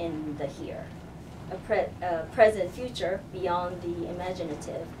elsewhere in the here, a present future beyond the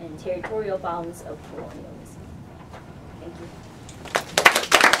imaginative and territorial bounds of colonialism. Thank you.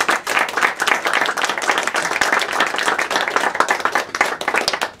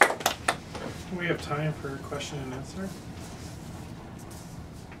 We have time for question and answer.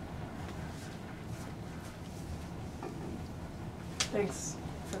 Thanks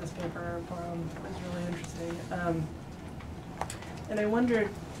for this paper, Boram. It was really interesting. And I wondered,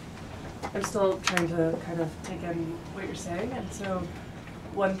 I'm still trying to kind of take in what you're saying, and so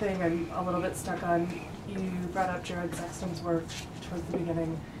one thing I'm a little bit stuck on, you brought up Jared Sexton's work towards the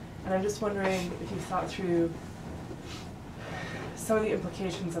beginning, and I'm just wondering if you thought through some of the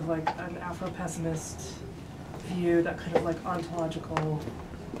implications of like an Afro-pessimist view, that kind of like ontological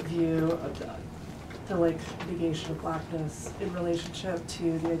view of the like negation of blackness in relationship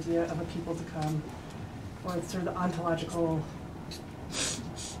to the idea of a people to come, or sort of the ontological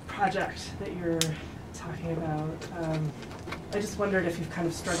project that you're talking about. I just wondered if you've kind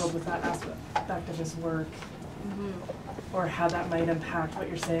of struggled with that aspect of his work, or how that might impact what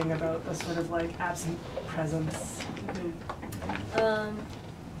you're saying about the sort of like absent presence.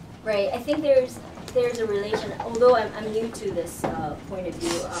 Right, I think there's a relation, although I'm new to this point of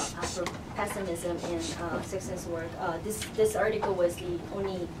view, Afro-pessimism in Sexton's work. This article was the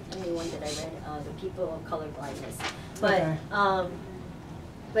only one that I read, The People of Colorblindness. But Okay.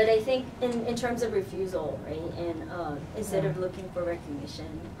 But I think in terms of refusal, right, and instead of looking for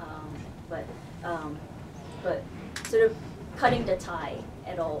recognition, but sort of cutting the tie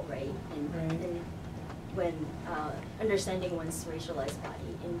at all, right, and when understanding one's racialized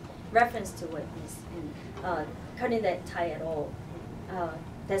body in reference to whiteness, and cutting that tie at all,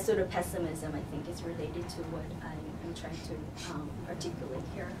 that sort of pessimism, I think, is related to what I'm trying to articulate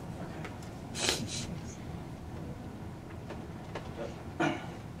here.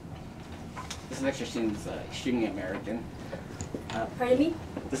 This lecture seems extremely American. Pardon me?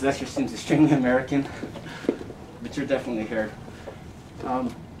 This lecture seems extremely American, but you're definitely here.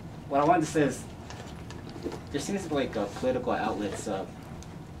 What I wanted to say is, there seems to be like political outlets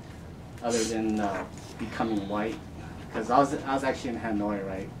other than becoming white. Because I was actually in Hanoi,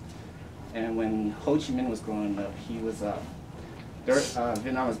 right? And when Ho Chi Minh was growing up, he was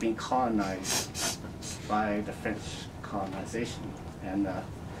Vietnam was being colonized by the French colonization, and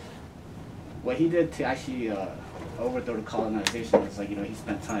what he did to actually overthrow the colonization was, like, you know, he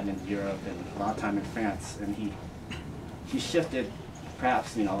spent time in Europe and a lot of time in France, and he shifted,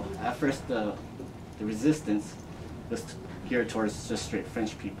 perhaps, you know, at first the resistance was geared towards just straight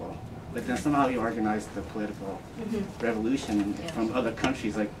French people, but then somehow he organized the political revolution from other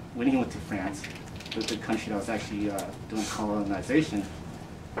countries. Like when he went to France, it was the country that was actually doing colonization,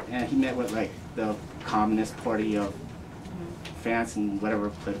 and he met with like the Communist Party of France and whatever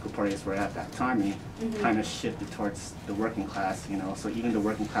political parties were at that time, and he kind of shifted towards the working class, you know. So even the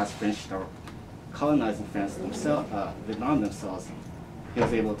working class French that were colonizing France themselves, Vietnam themselves, he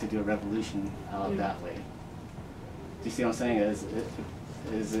was able to do a revolution that way. Do you see what I'm saying?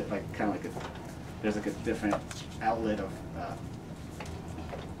 Is it like kind of like there's like a different outlet of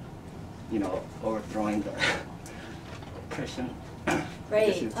you know, overthrowing the oppression?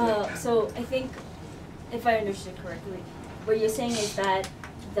 Right. So I think, if I understood correctly, what you're saying is that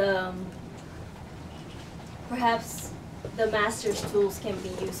perhaps the master's tools can be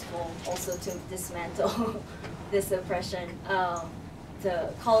useful also to dismantle this oppression.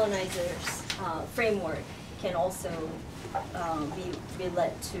 The colonizer's framework can also be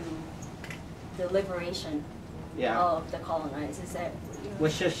led to the liberation of the colonized. Is that?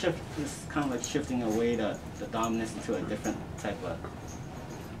 Well, shift is kind of like shifting away the dominance into a different type of.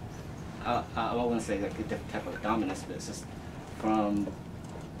 I wouldn't say like a different type of dominance, but it's just from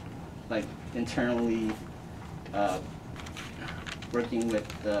like internally working with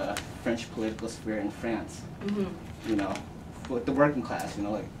the French political sphere in France. You know, with the working class. You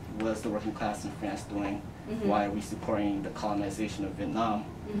know, like what is the working class in France doing? Why are we supporting the colonization of Vietnam?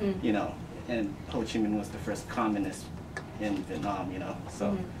 You know, and Ho Chi Minh was the first communist in Vietnam. You know,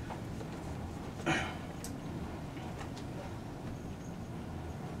 so.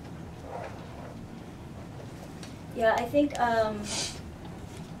 Yeah, I think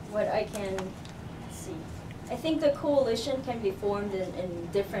what I can see, I think the coalition can be formed in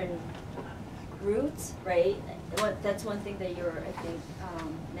different routes, right? That's one thing that you're, I think,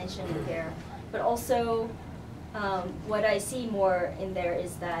 mentioning there. But also, what I see more in there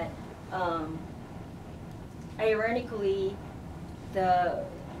is that, ironically, the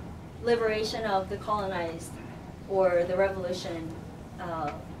liberation of the colonized, or the revolution,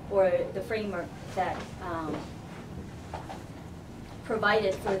 or the framework that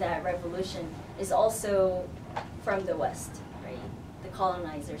provided for that revolution is also from the West, right? The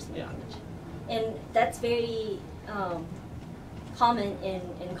colonizers' language. And that's very common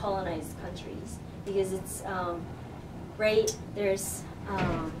in colonized countries, because it's, right, there's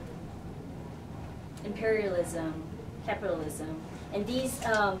imperialism, capitalism, and these,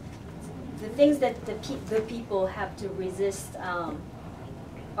 the things that the people have to resist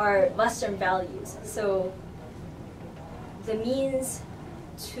are Western values. So the means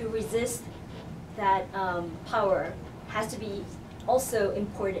to resist that power has to be also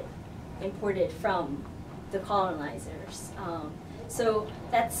imported from the colonizers. So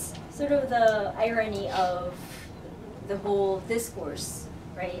that's sort of the irony of the whole discourse,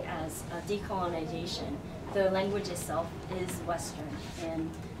 right, as decolonization. The language itself is Western, and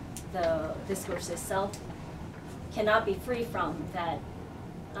the discourse itself cannot be free from that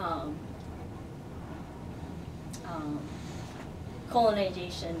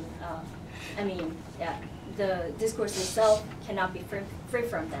colonization. The discourse itself cannot be free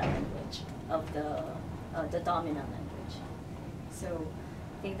from that language of the dominant language. So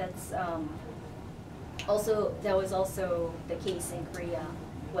I think that's that was also the case in Korea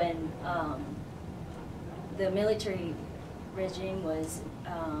when the military regime was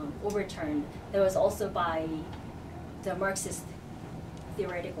overturned. That was also by the Marxist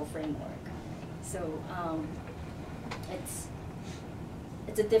theoretical framework. So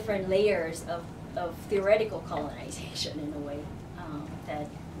it's a different layers of theoretical colonization in a way that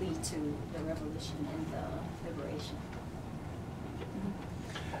lead to the revolution and the liberation.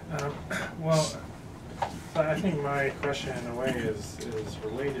 Well, I think my question in a way is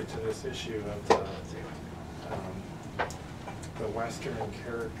related to this issue of the Western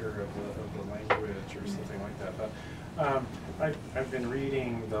character of the language or something like that. But I've been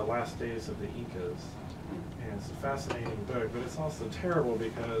reading The Last Days of the Incas, and it's a fascinating book, but it's also terrible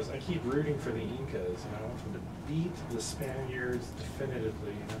because I keep rooting for the Incas, and I want them to beat the Spaniards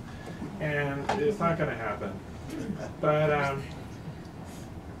definitively, and it's not going to happen.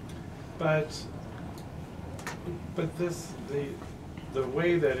 But this the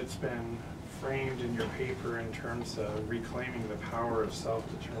way that it's been framed in your paper in terms of reclaiming the power of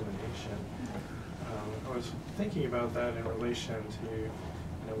self-determination, I was thinking about that in relation to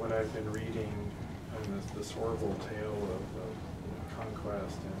what I've been reading in this horrible tale of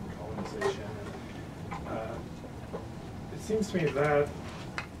conquest and colonization. It seems to me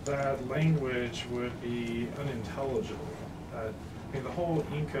that language would be unintelligible. The whole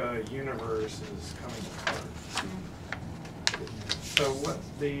Inca universe is coming apart. So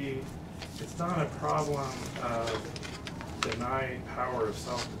it's not a problem of denied power of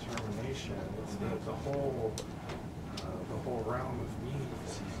self-determination. It's the whole realm of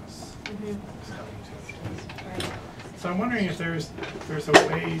meaningfulness is coming to an end. So I'm wondering if there's a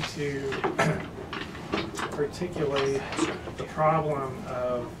way to articulate the problem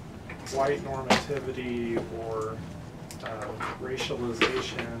of white normativity or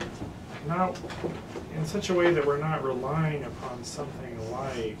racialization, not in such a way that we're not relying upon something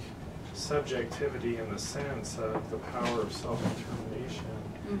like subjectivity in the sense of the power of self-determination,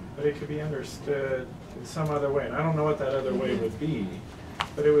 but it could be understood in some other way. And I don't know what that other way would be,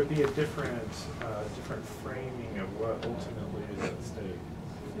 but it would be a different framing of what ultimately is at stake.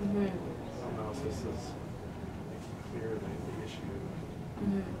 I don't know if this is making clear the issue.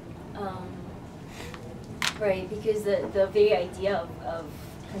 Right, because the very idea of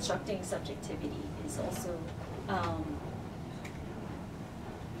constructing subjectivity is also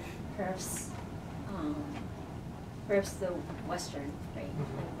perhaps perhaps the Western, right,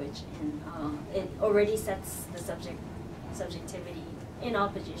 language, and it already sets the subjectivity in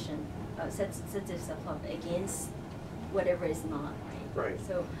opposition, sets itself up against whatever is not, right? Right.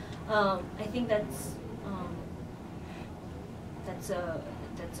 So I think that's a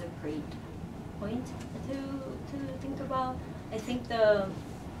great point to think about. I think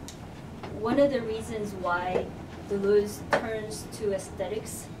one of the reasons why Deleuze turns to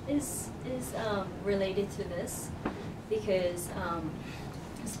aesthetics is related to this, because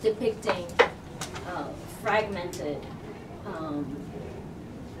it's depicting fragmented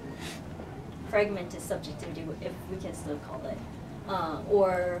subjectivity, if we can still call it,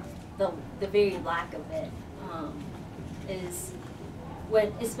 or the very lack of it, is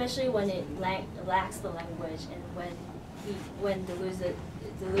especially when it lacks the language, and when Deleuze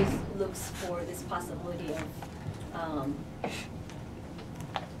looks for this possibility of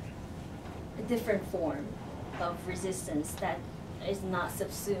a different form of resistance that is not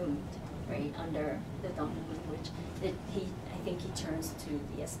subsumed, right, under the dominant language. I think he turns to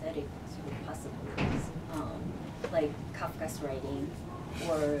the aesthetic sort of possibilities, like Kafka's writing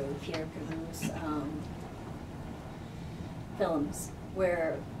or Pierre Perou's films,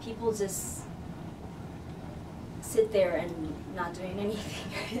 where people just sit there and not doing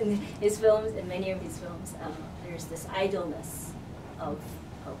anything. In his films, in many of his films, there's this idleness of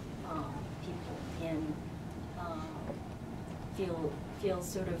people, and feel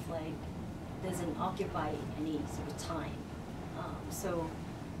sort of like doesn't occupy any sort of time.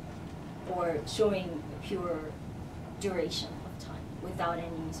 Or showing pure duration of time without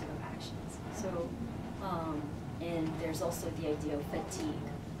any sort of actions. So, and there's also the idea of fatigue,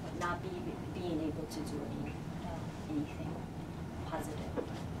 not being able to do anything positive.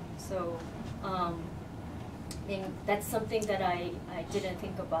 So, I think that's something that I didn't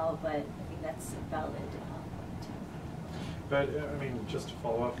think about, but I think that's valid too. But I mean, just to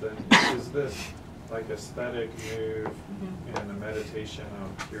follow up then, is this like aesthetic move in a meditation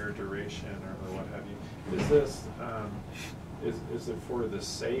on pure duration or what have you? Is this is it for the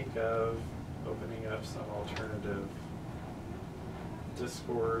sake of opening up some alternative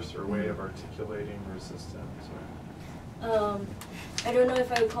discourse or way of articulating resistance? I don't know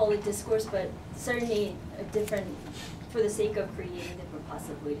if I would call it discourse, but certainly for the sake of creating different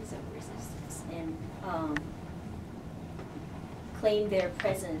possibilities of resistance, and claim their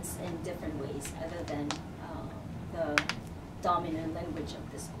presence in different ways other than the dominant language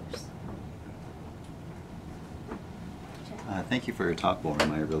of discourse. Thank you for your talk,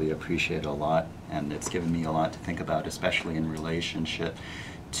 Boram. I really appreciate it a lot, and it's given me a lot to think about, especially in relationship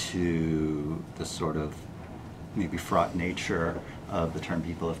to the sort of maybe fraught nature of the term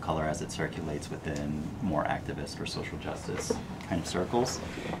people of color as it circulates within more activist or social justice kind of circles.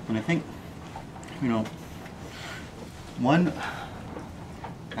 And I think, I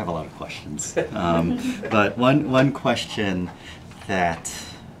have a lot of questions, but one question that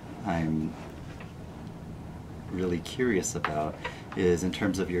I'm really curious about is in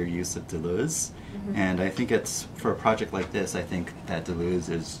terms of your use of Deleuze. And I think it's, for a project like this, I think that Deleuze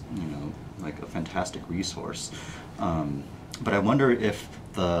is, like a fantastic resource. But I wonder if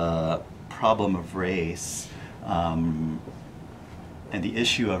the problem of race and the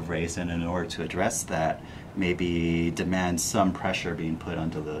issue of race, and in order to address that, maybe demands some pressure being put on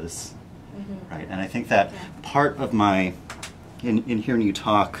Deleuze, right? And I think that part of my, in hearing you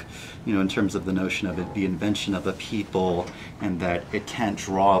talk, in terms of the notion of it, the invention of a people, and that it can't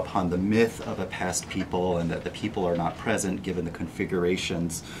draw upon the myth of a past people, and that the people are not present given the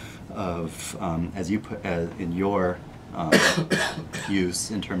configurations of, as you put in your use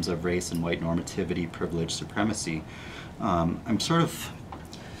in terms of race and white normativity, privilege, supremacy. I'm sort of,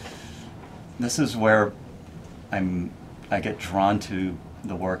 this is where I get drawn to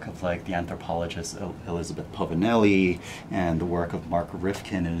the work of like the anthropologist Elizabeth Povinelli and the work of Mark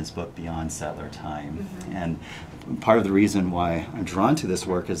Rifkin in his book Beyond Settler Time. And part of the reason why I'm drawn to this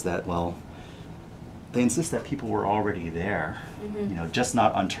work is that, well, they insist that people were already there, just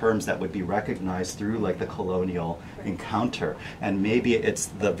not on terms that would be recognized through like the colonial encounter. And maybe it's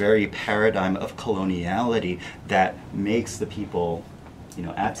the very paradigm of coloniality that makes the people,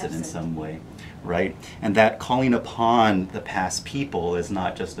 absent in some way, right? And that calling upon the past people is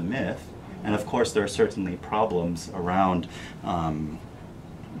not just a myth. And of course, there are certainly problems around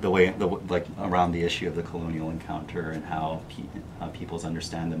around the issue of the colonial encounter and how peoples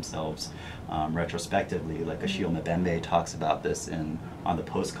understand themselves retrospectively. Like Achille Mbembe talks about this on the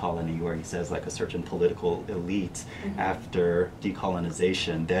post-colony, where he says like a certain political elite after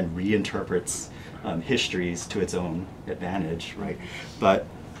decolonization then reinterprets histories to its own advantage, right? But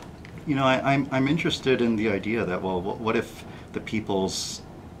You know, I'm interested in the idea that, well, what if the peoples,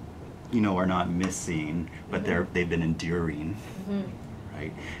 you know, are not missing, but they've been enduring,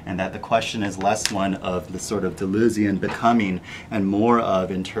 right? And that the question is less one of the sort of Deleuzean becoming and more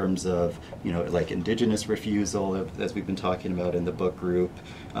of in terms of, you know, like indigenous refusal, as we've been talking about in the book group,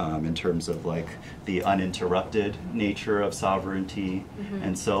 in terms of like the uninterrupted nature of sovereignty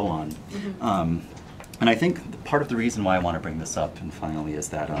and so on. And I think part of the reason why I want to bring this up, and finally, is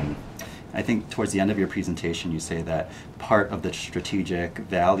that I think towards the end of your presentation you say that part of the strategic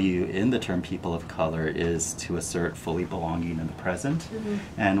value in the term people of color is to assert fully belonging in the present.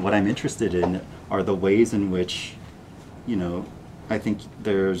 And what I'm interested in are the ways in which, you know, I think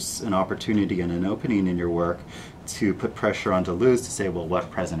there's an opportunity and an opening in your work to put pressure on Deleuze to say, well, what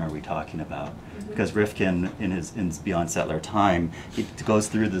present are we talking about? Because Rifkin, in Beyond Settler Time, he goes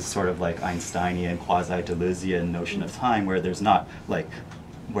through this sort of like Einsteinian, quasi-Deleuzian notion of time where there's not like,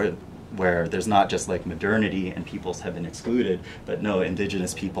 where there's not just like modernity and peoples have been excluded, but no,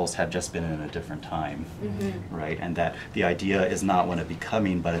 indigenous peoples have just been in a different time, right? And that the idea is not one of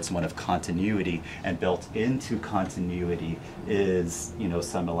becoming, but it's one of continuity, and built into continuity is, you know,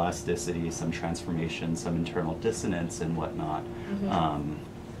 some elasticity, some transformation, some internal dissonance and whatnot.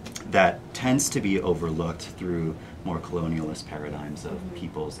 That tends to be overlooked through more colonialist paradigms of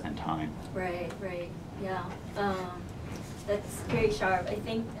peoples and time. Right, yeah. That's very sharp. I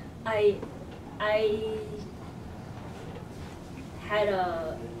think I had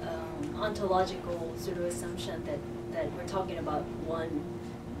a ontological sort of assumption that we're talking about one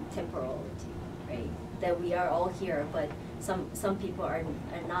temporality, right? That we are all here, but some people are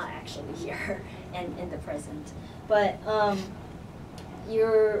not actually here and in the present. But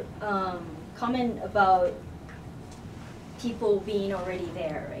your comment about people being already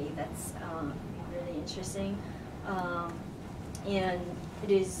there, right? That's really interesting. And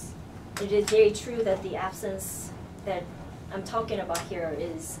it is very true that the absence that I'm talking about here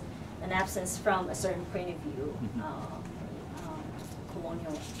is an absence from a certain point of view,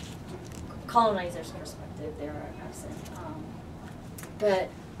 colonizer's perspective. They are absent, but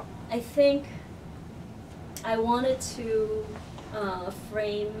I think I wanted to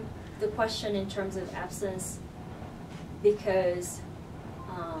frame the question in terms of absence because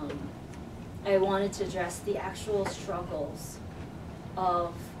I wanted to address the actual struggles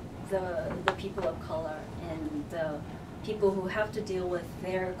of the people of color and the people who have to deal with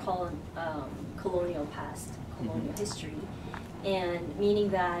their colonial past, colonial history, and meaning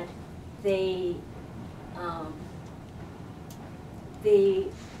that they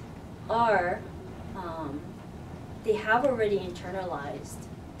have already internalized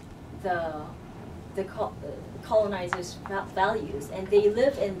the colonizers' values, and they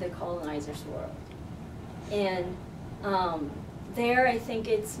live in the colonizer's world. And there, I think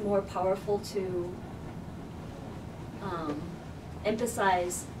it's more powerful to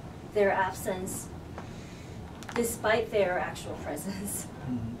emphasize their absence despite their actual presence.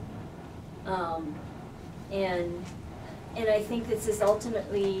 And I think this is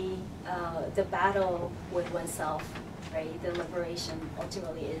ultimately the battle with oneself, right? The liberation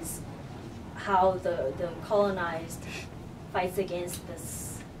ultimately is how the colonized fights against this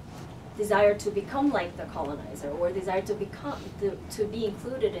desire to become like the colonizer, or desire to be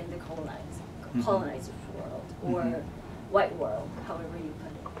included in the colonizer's world, or white world, however you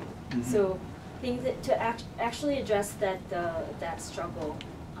put it. So I think that to actually address that struggle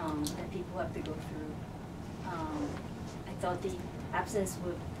that people have to go through, I thought the absence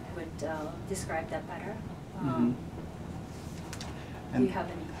would describe that better. Do you have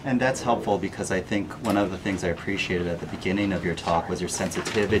any? And that's helpful because I think one of the things I appreciated at the beginning of your talk was your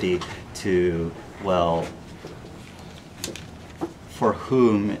sensitivity to, well, for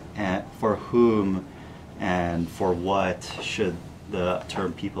whom and for what should the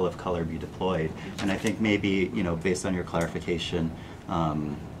term people of color be deployed. And I think maybe, you know, based on your clarification,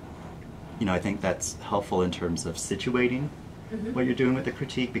 you know, I think that's helpful in terms of situating what you're doing with the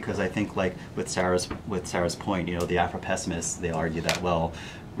critique, because I think, like with Sarah's point, you know, the Afro-pessimists, they argue that, well,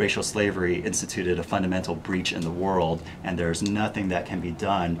 racial slavery instituted a fundamental breach in the world, and there's nothing that can be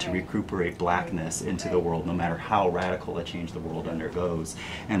done to recuperate blackness into the world, no matter how radical a change the world undergoes.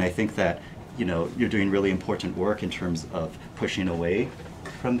 And I think that, you know, you're doing really important work in terms of pushing away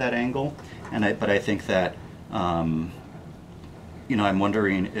from that angle. But I think that, you know, I'm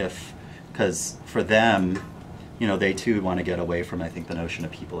wondering if, because for them, you know, they too want to get away from, I think, the notion of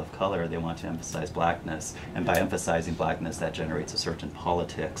people of color. They want to emphasize blackness, and by emphasizing blackness, that generates a certain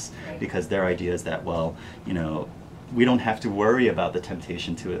politics, because their idea is that, well, you know, we don't have to worry about the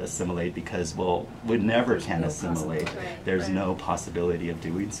temptation to assimilate because, well, we never can assimilate. There's no possibility of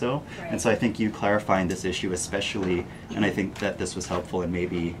doing so. And so I think you clarifying this issue especially, and I think that this was helpful in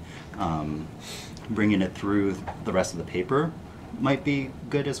maybe bringing it through the rest of the paper might be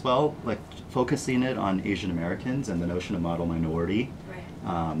good as well, like focusing it on Asian Americans and the notion of model minority.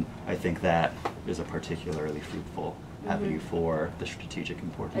 I think that is a particularly fruitful avenue for the strategic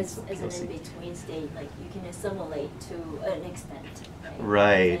importance of as POC. an in-between state, like you can assimilate to an extent,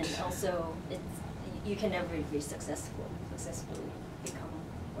 Right. And also, you can never be successfully become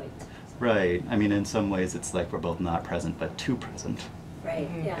white. Right. I mean, in some ways, it's like we're both not present, but too present. Right.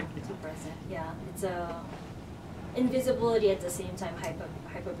 Yeah. Too present. Yeah. It's invisibility at the same time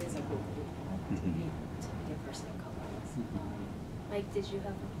hypervisibility. To be a person of color. Mike, did you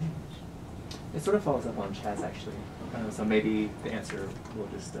have a It sort of follows up on Chaz, actually. So maybe the answer will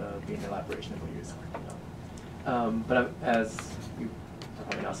just be an elaboration of what you're talking about. But as you are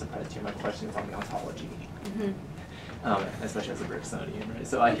probably not surprised here, my question is on the ontology, especially as a Bergsonian, right?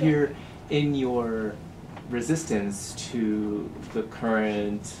 So I hear in your resistance to the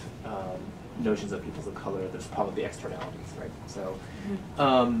current notions of peoples of color, there's probably externalities, right? So,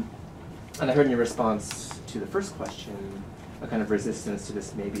 and I heard in your response to the first question, a kind of resistance to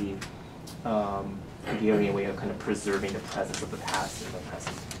this maybe ideally a way of kind of preserving the presence of the past in the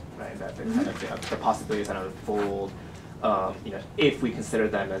present, right? That the kind of the possibilities that unfold, you know, if we consider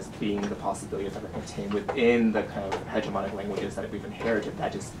them as being the possibilities that are contained within the kind of hegemonic languages that we've inherited,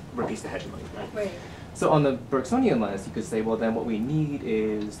 that just repeats the hegemony, right? Right. So on the Bergsonian lens, you could say, well, then what we need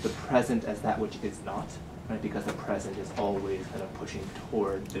is the present as that which is not, right? Because the present is always kind of pushing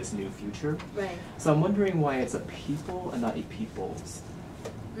toward this new future. Right. So I'm wondering why it's a people and not a peoples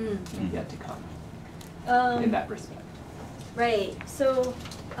yet to come in that respect. Right. So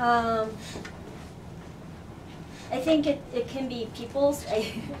I think it can be peoples.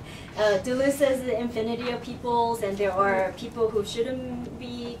 Deleuze says the infinity of peoples, and there are people who shouldn't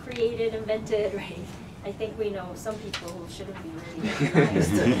be created, invented, right? I think we know some people who shouldn't be really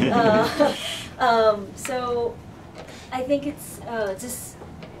recognized. So I think it's just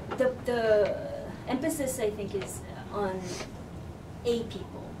the emphasis, I think, is on a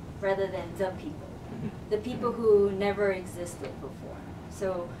people rather than the people who never existed before.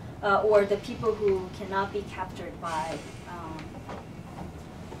 So, or the people who cannot be captured by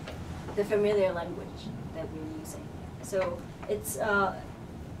the familiar language that we're using. So it's,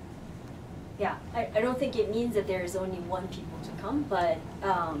 yeah, I don't think it means that there is only one people to come, but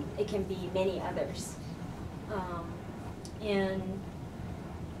it can be many others. And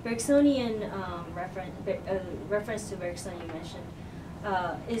Bergsonian reference to Bergson you mentioned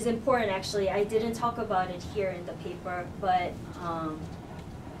is important, actually. I didn't talk about it here in the paper, but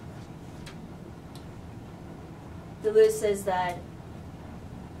Deleuze says that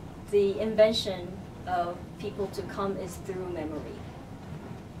the invention of people to come is through memory.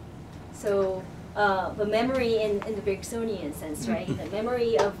 So, but memory in the Bergsonian sense, right? The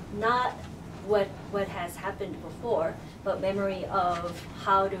memory of not what has happened before, but memory of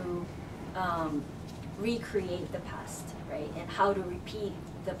how to recreate the past, right? And how to repeat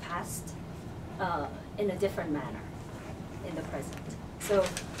the past in a different manner in the present. So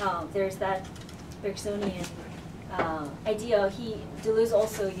there's that Bergsonian idea. Deleuze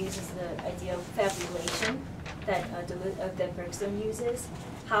also uses the idea of fabulation that Bergson uses.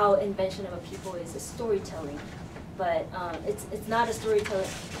 How invention of a people is a storytelling, but it's not a storytelling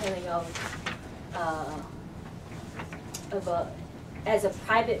as a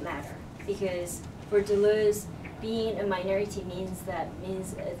private matter, because for Deleuze, being a minority means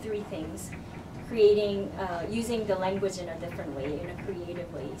three things: creating, using the language in a different way, in a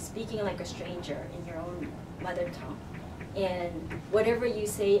creative way, speaking like a stranger in your own mother tongue, and whatever you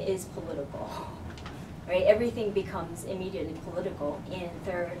say is political. Right? Everything becomes immediately political, and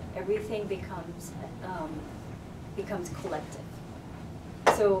third, everything becomes collective.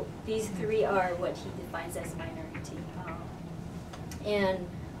 So these three are what he defines as minority, and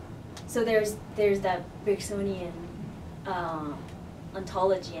so there's that Bergsonian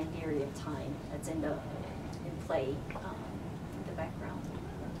ontology and theory of time that's in play in the background.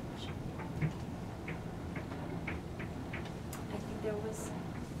 I think there was.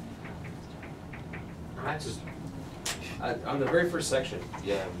 On the very first section,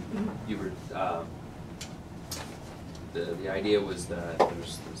 yeah, you were, the idea was that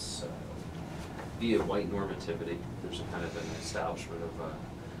there's this, via white normativity, there's a kind of an establishment of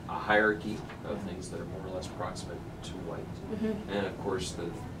a hierarchy of things that are more or less proximate to white. And of course,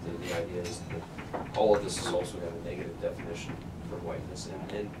 the idea is that all of this has also got a negative definition for whiteness.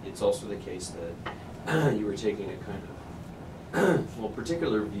 And it's also the case that you were taking a kind of well,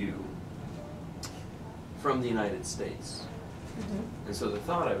 particular view from the United States. And so the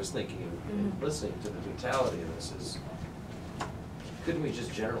thought I was thinking in listening to the totality of this is, couldn't we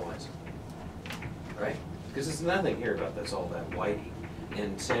just generalize it, right? Because there's nothing here about that's all that whitey.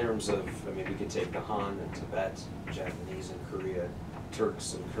 In terms of, I mean, we could take the Han and Tibet, Japanese and Korea,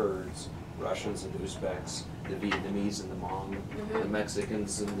 Turks and Kurds, Russians and Uzbeks, the Vietnamese and the Hmong, the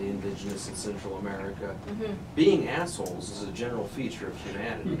Mexicans and the indigenous in Central America. Being assholes is a general feature of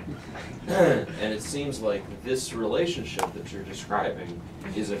humanity. And it seems like this relationship that you're describing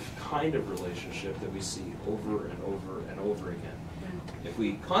is a kind of relationship that we see over and over and over again. If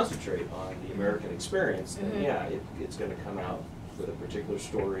we concentrate on the American experience, then yeah, it's going to come out with a particular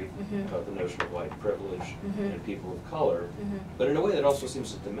story about the notion of white privilege and people of color, but in a way that also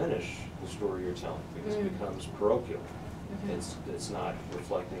seems to diminish the story you're telling, because it becomes parochial. It's not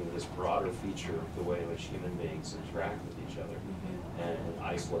reflecting this broader feature of the way in which human beings interact with each other and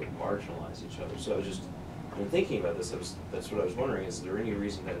isolate and marginalize each other. So I was just, when thinking about this, that's what I was wondering, is there any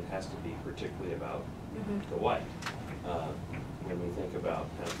reason that it has to be particularly about the white? When we think about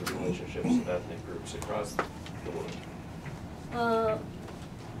kind of the relationships of ethnic groups across the world.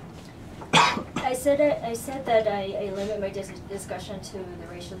 I said that I limit my discussion to the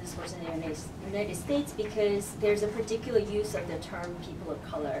racial discourse in the United States because there's a particular use of the term people of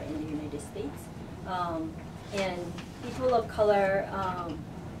color in the United States. And people of color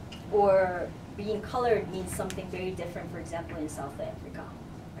or being colored means something very different, for example, in South Africa,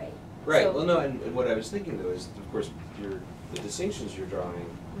 right? Right, So, well no, and what I was thinking though is, of course, the distinctions you're drawing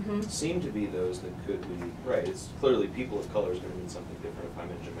seem to be those that could be, right, it's clearly people of color is going to mean something different if I'm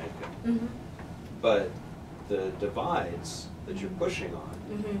in Jamaica. But the divides that you're pushing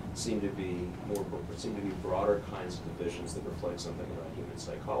on seem to be broader kinds of divisions that reflect something about human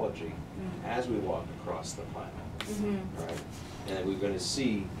psychology as we walk across the planet, right? And we're going to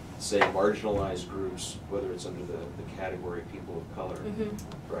see, say, marginalized groups, whether it's under the category people of color,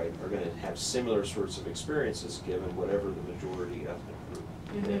 right, are going to have similar sorts of experiences given whatever the majority ethnic group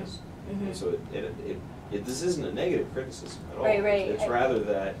is. And so this isn't a negative criticism at all. Right, right. It's rather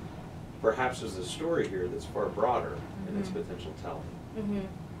that perhaps there's a story here that's far broader in its potential telling.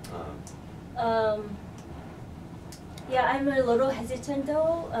 Yeah, I'm a little hesitant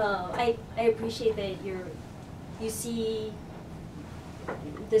though. I appreciate that you see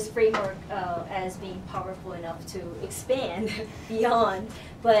this framework as being powerful enough to expand beyond,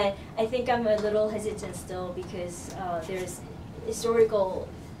 but I think I'm a little hesitant still because there's historical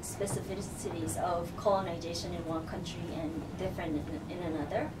specificities of colonization in one country and different in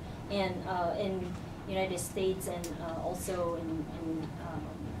another, and in United States and also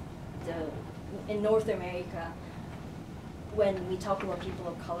in North America, when we talk about people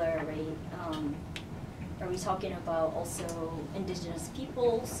of color, right? Are we talking about also indigenous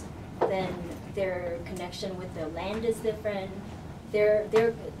peoples? Then their connection with the land is different. Their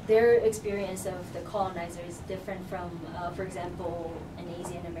experience of the colonizer is different from, for example, an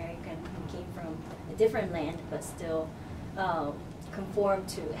Asian American who came from a different land but still conform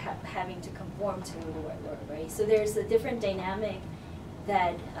to having to conform to the warlord, right? So there's a different dynamic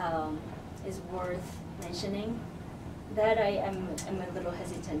that is worth mentioning. That I'm a little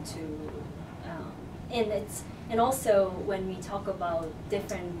hesitant to. And also when we talk about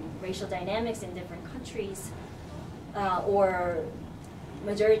different racial dynamics in different countries, or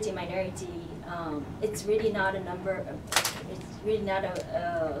majority minority, it's really not a number. It's really not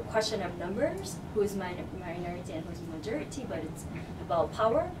a question of numbers, who's minority and who's majority, but it's about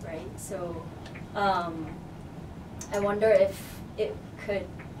power, right? So I wonder if it could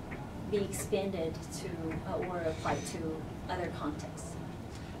be expanded to or applied to other contexts.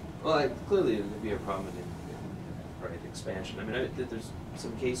 Well, clearly it would be a problem in expansion. I mean, there's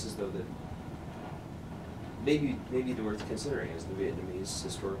some cases though that maybe worth considering is the Vietnamese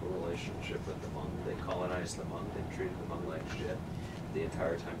historical relationship with the Hmong. They colonized the Hmong. They treated the Hmong like shit the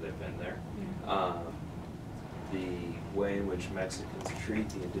entire time they've been there. The way in which Mexicans treat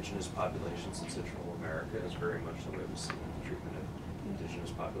the indigenous populations in Central America is very much the way we see the treatment of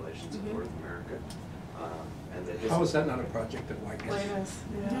indigenous populations in North America. How is that not a project of whiteness?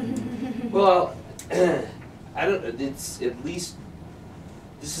 Well, I don't. It's at least.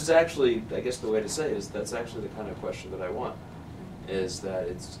 This is actually, I guess, the way to say it is that's actually the kind of question that I want. Is that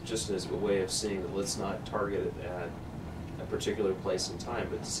it's just as a way of seeing that let's not target it at a particular place in time,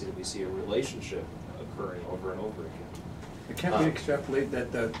 but to see that we see a relationship occurring over and over again. Can't we extrapolate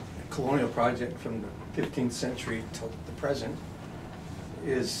that the colonial project from the 15th century till the present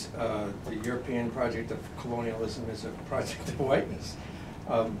is the European project of colonialism is a project of whiteness?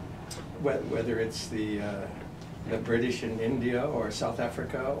 whether it's the British in India or South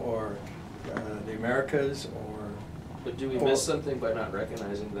Africa or the Americas or. But do we miss something by not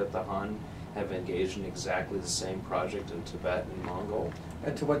recognizing that the Han have engaged in exactly the same project in Tibet and Mongol?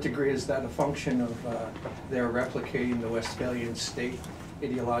 And to what degree is that a function of their replicating the Westphalian state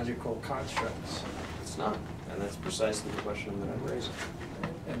ideological constructs? It's not, and that's precisely the question that I'm raising.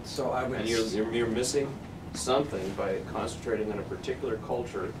 And so I would. And you're missing something by concentrating on a particular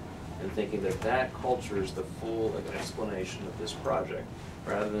culture and thinking that that culture is the full explanation of this project,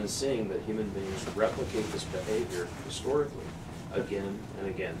 rather than seeing that human beings replicate this behavior historically again and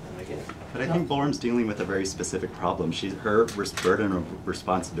again and again. But I think Boram's dealing with a very specific problem. Her burden of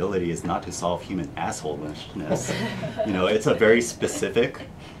responsibility is not to solve human assholeness. You know, it's a very specific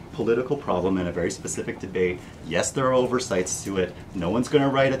political problem and a very specific debate. Yes, there are oversights to it. No one's going to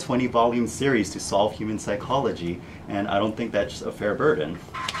write a 20-volume series to solve human psychology, and I don't think that's a fair burden.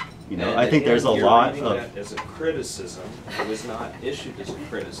 You know, I think there's a lot of. That as a criticism, it was not issued as a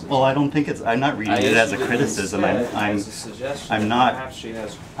criticism. Well, I don't think it's. I'm not reading it as a criticism. I'm not.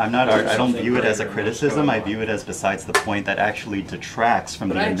 I don't view it as a criticism. I view it as besides the point that actually detracts from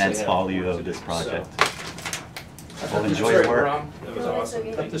the immense value of this project. Well, enjoy your work. That was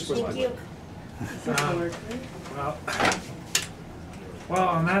awesome. This was Thank you. Well,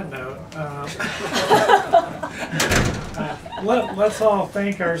 on that note, let's all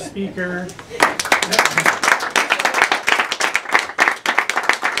thank our speaker.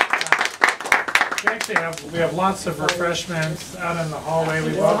 We have lots of refreshments out in the hallway.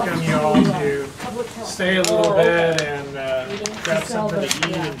 We welcome you all to stay a little bit and grab something to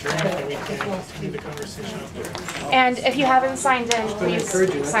eat and drink, and we can continue the conversation up there. And if you haven't signed in, please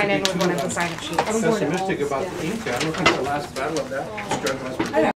sign in with one of the sign-up sheets. I'm pessimistic about the Inca. I don't think the last battle of that struggle has been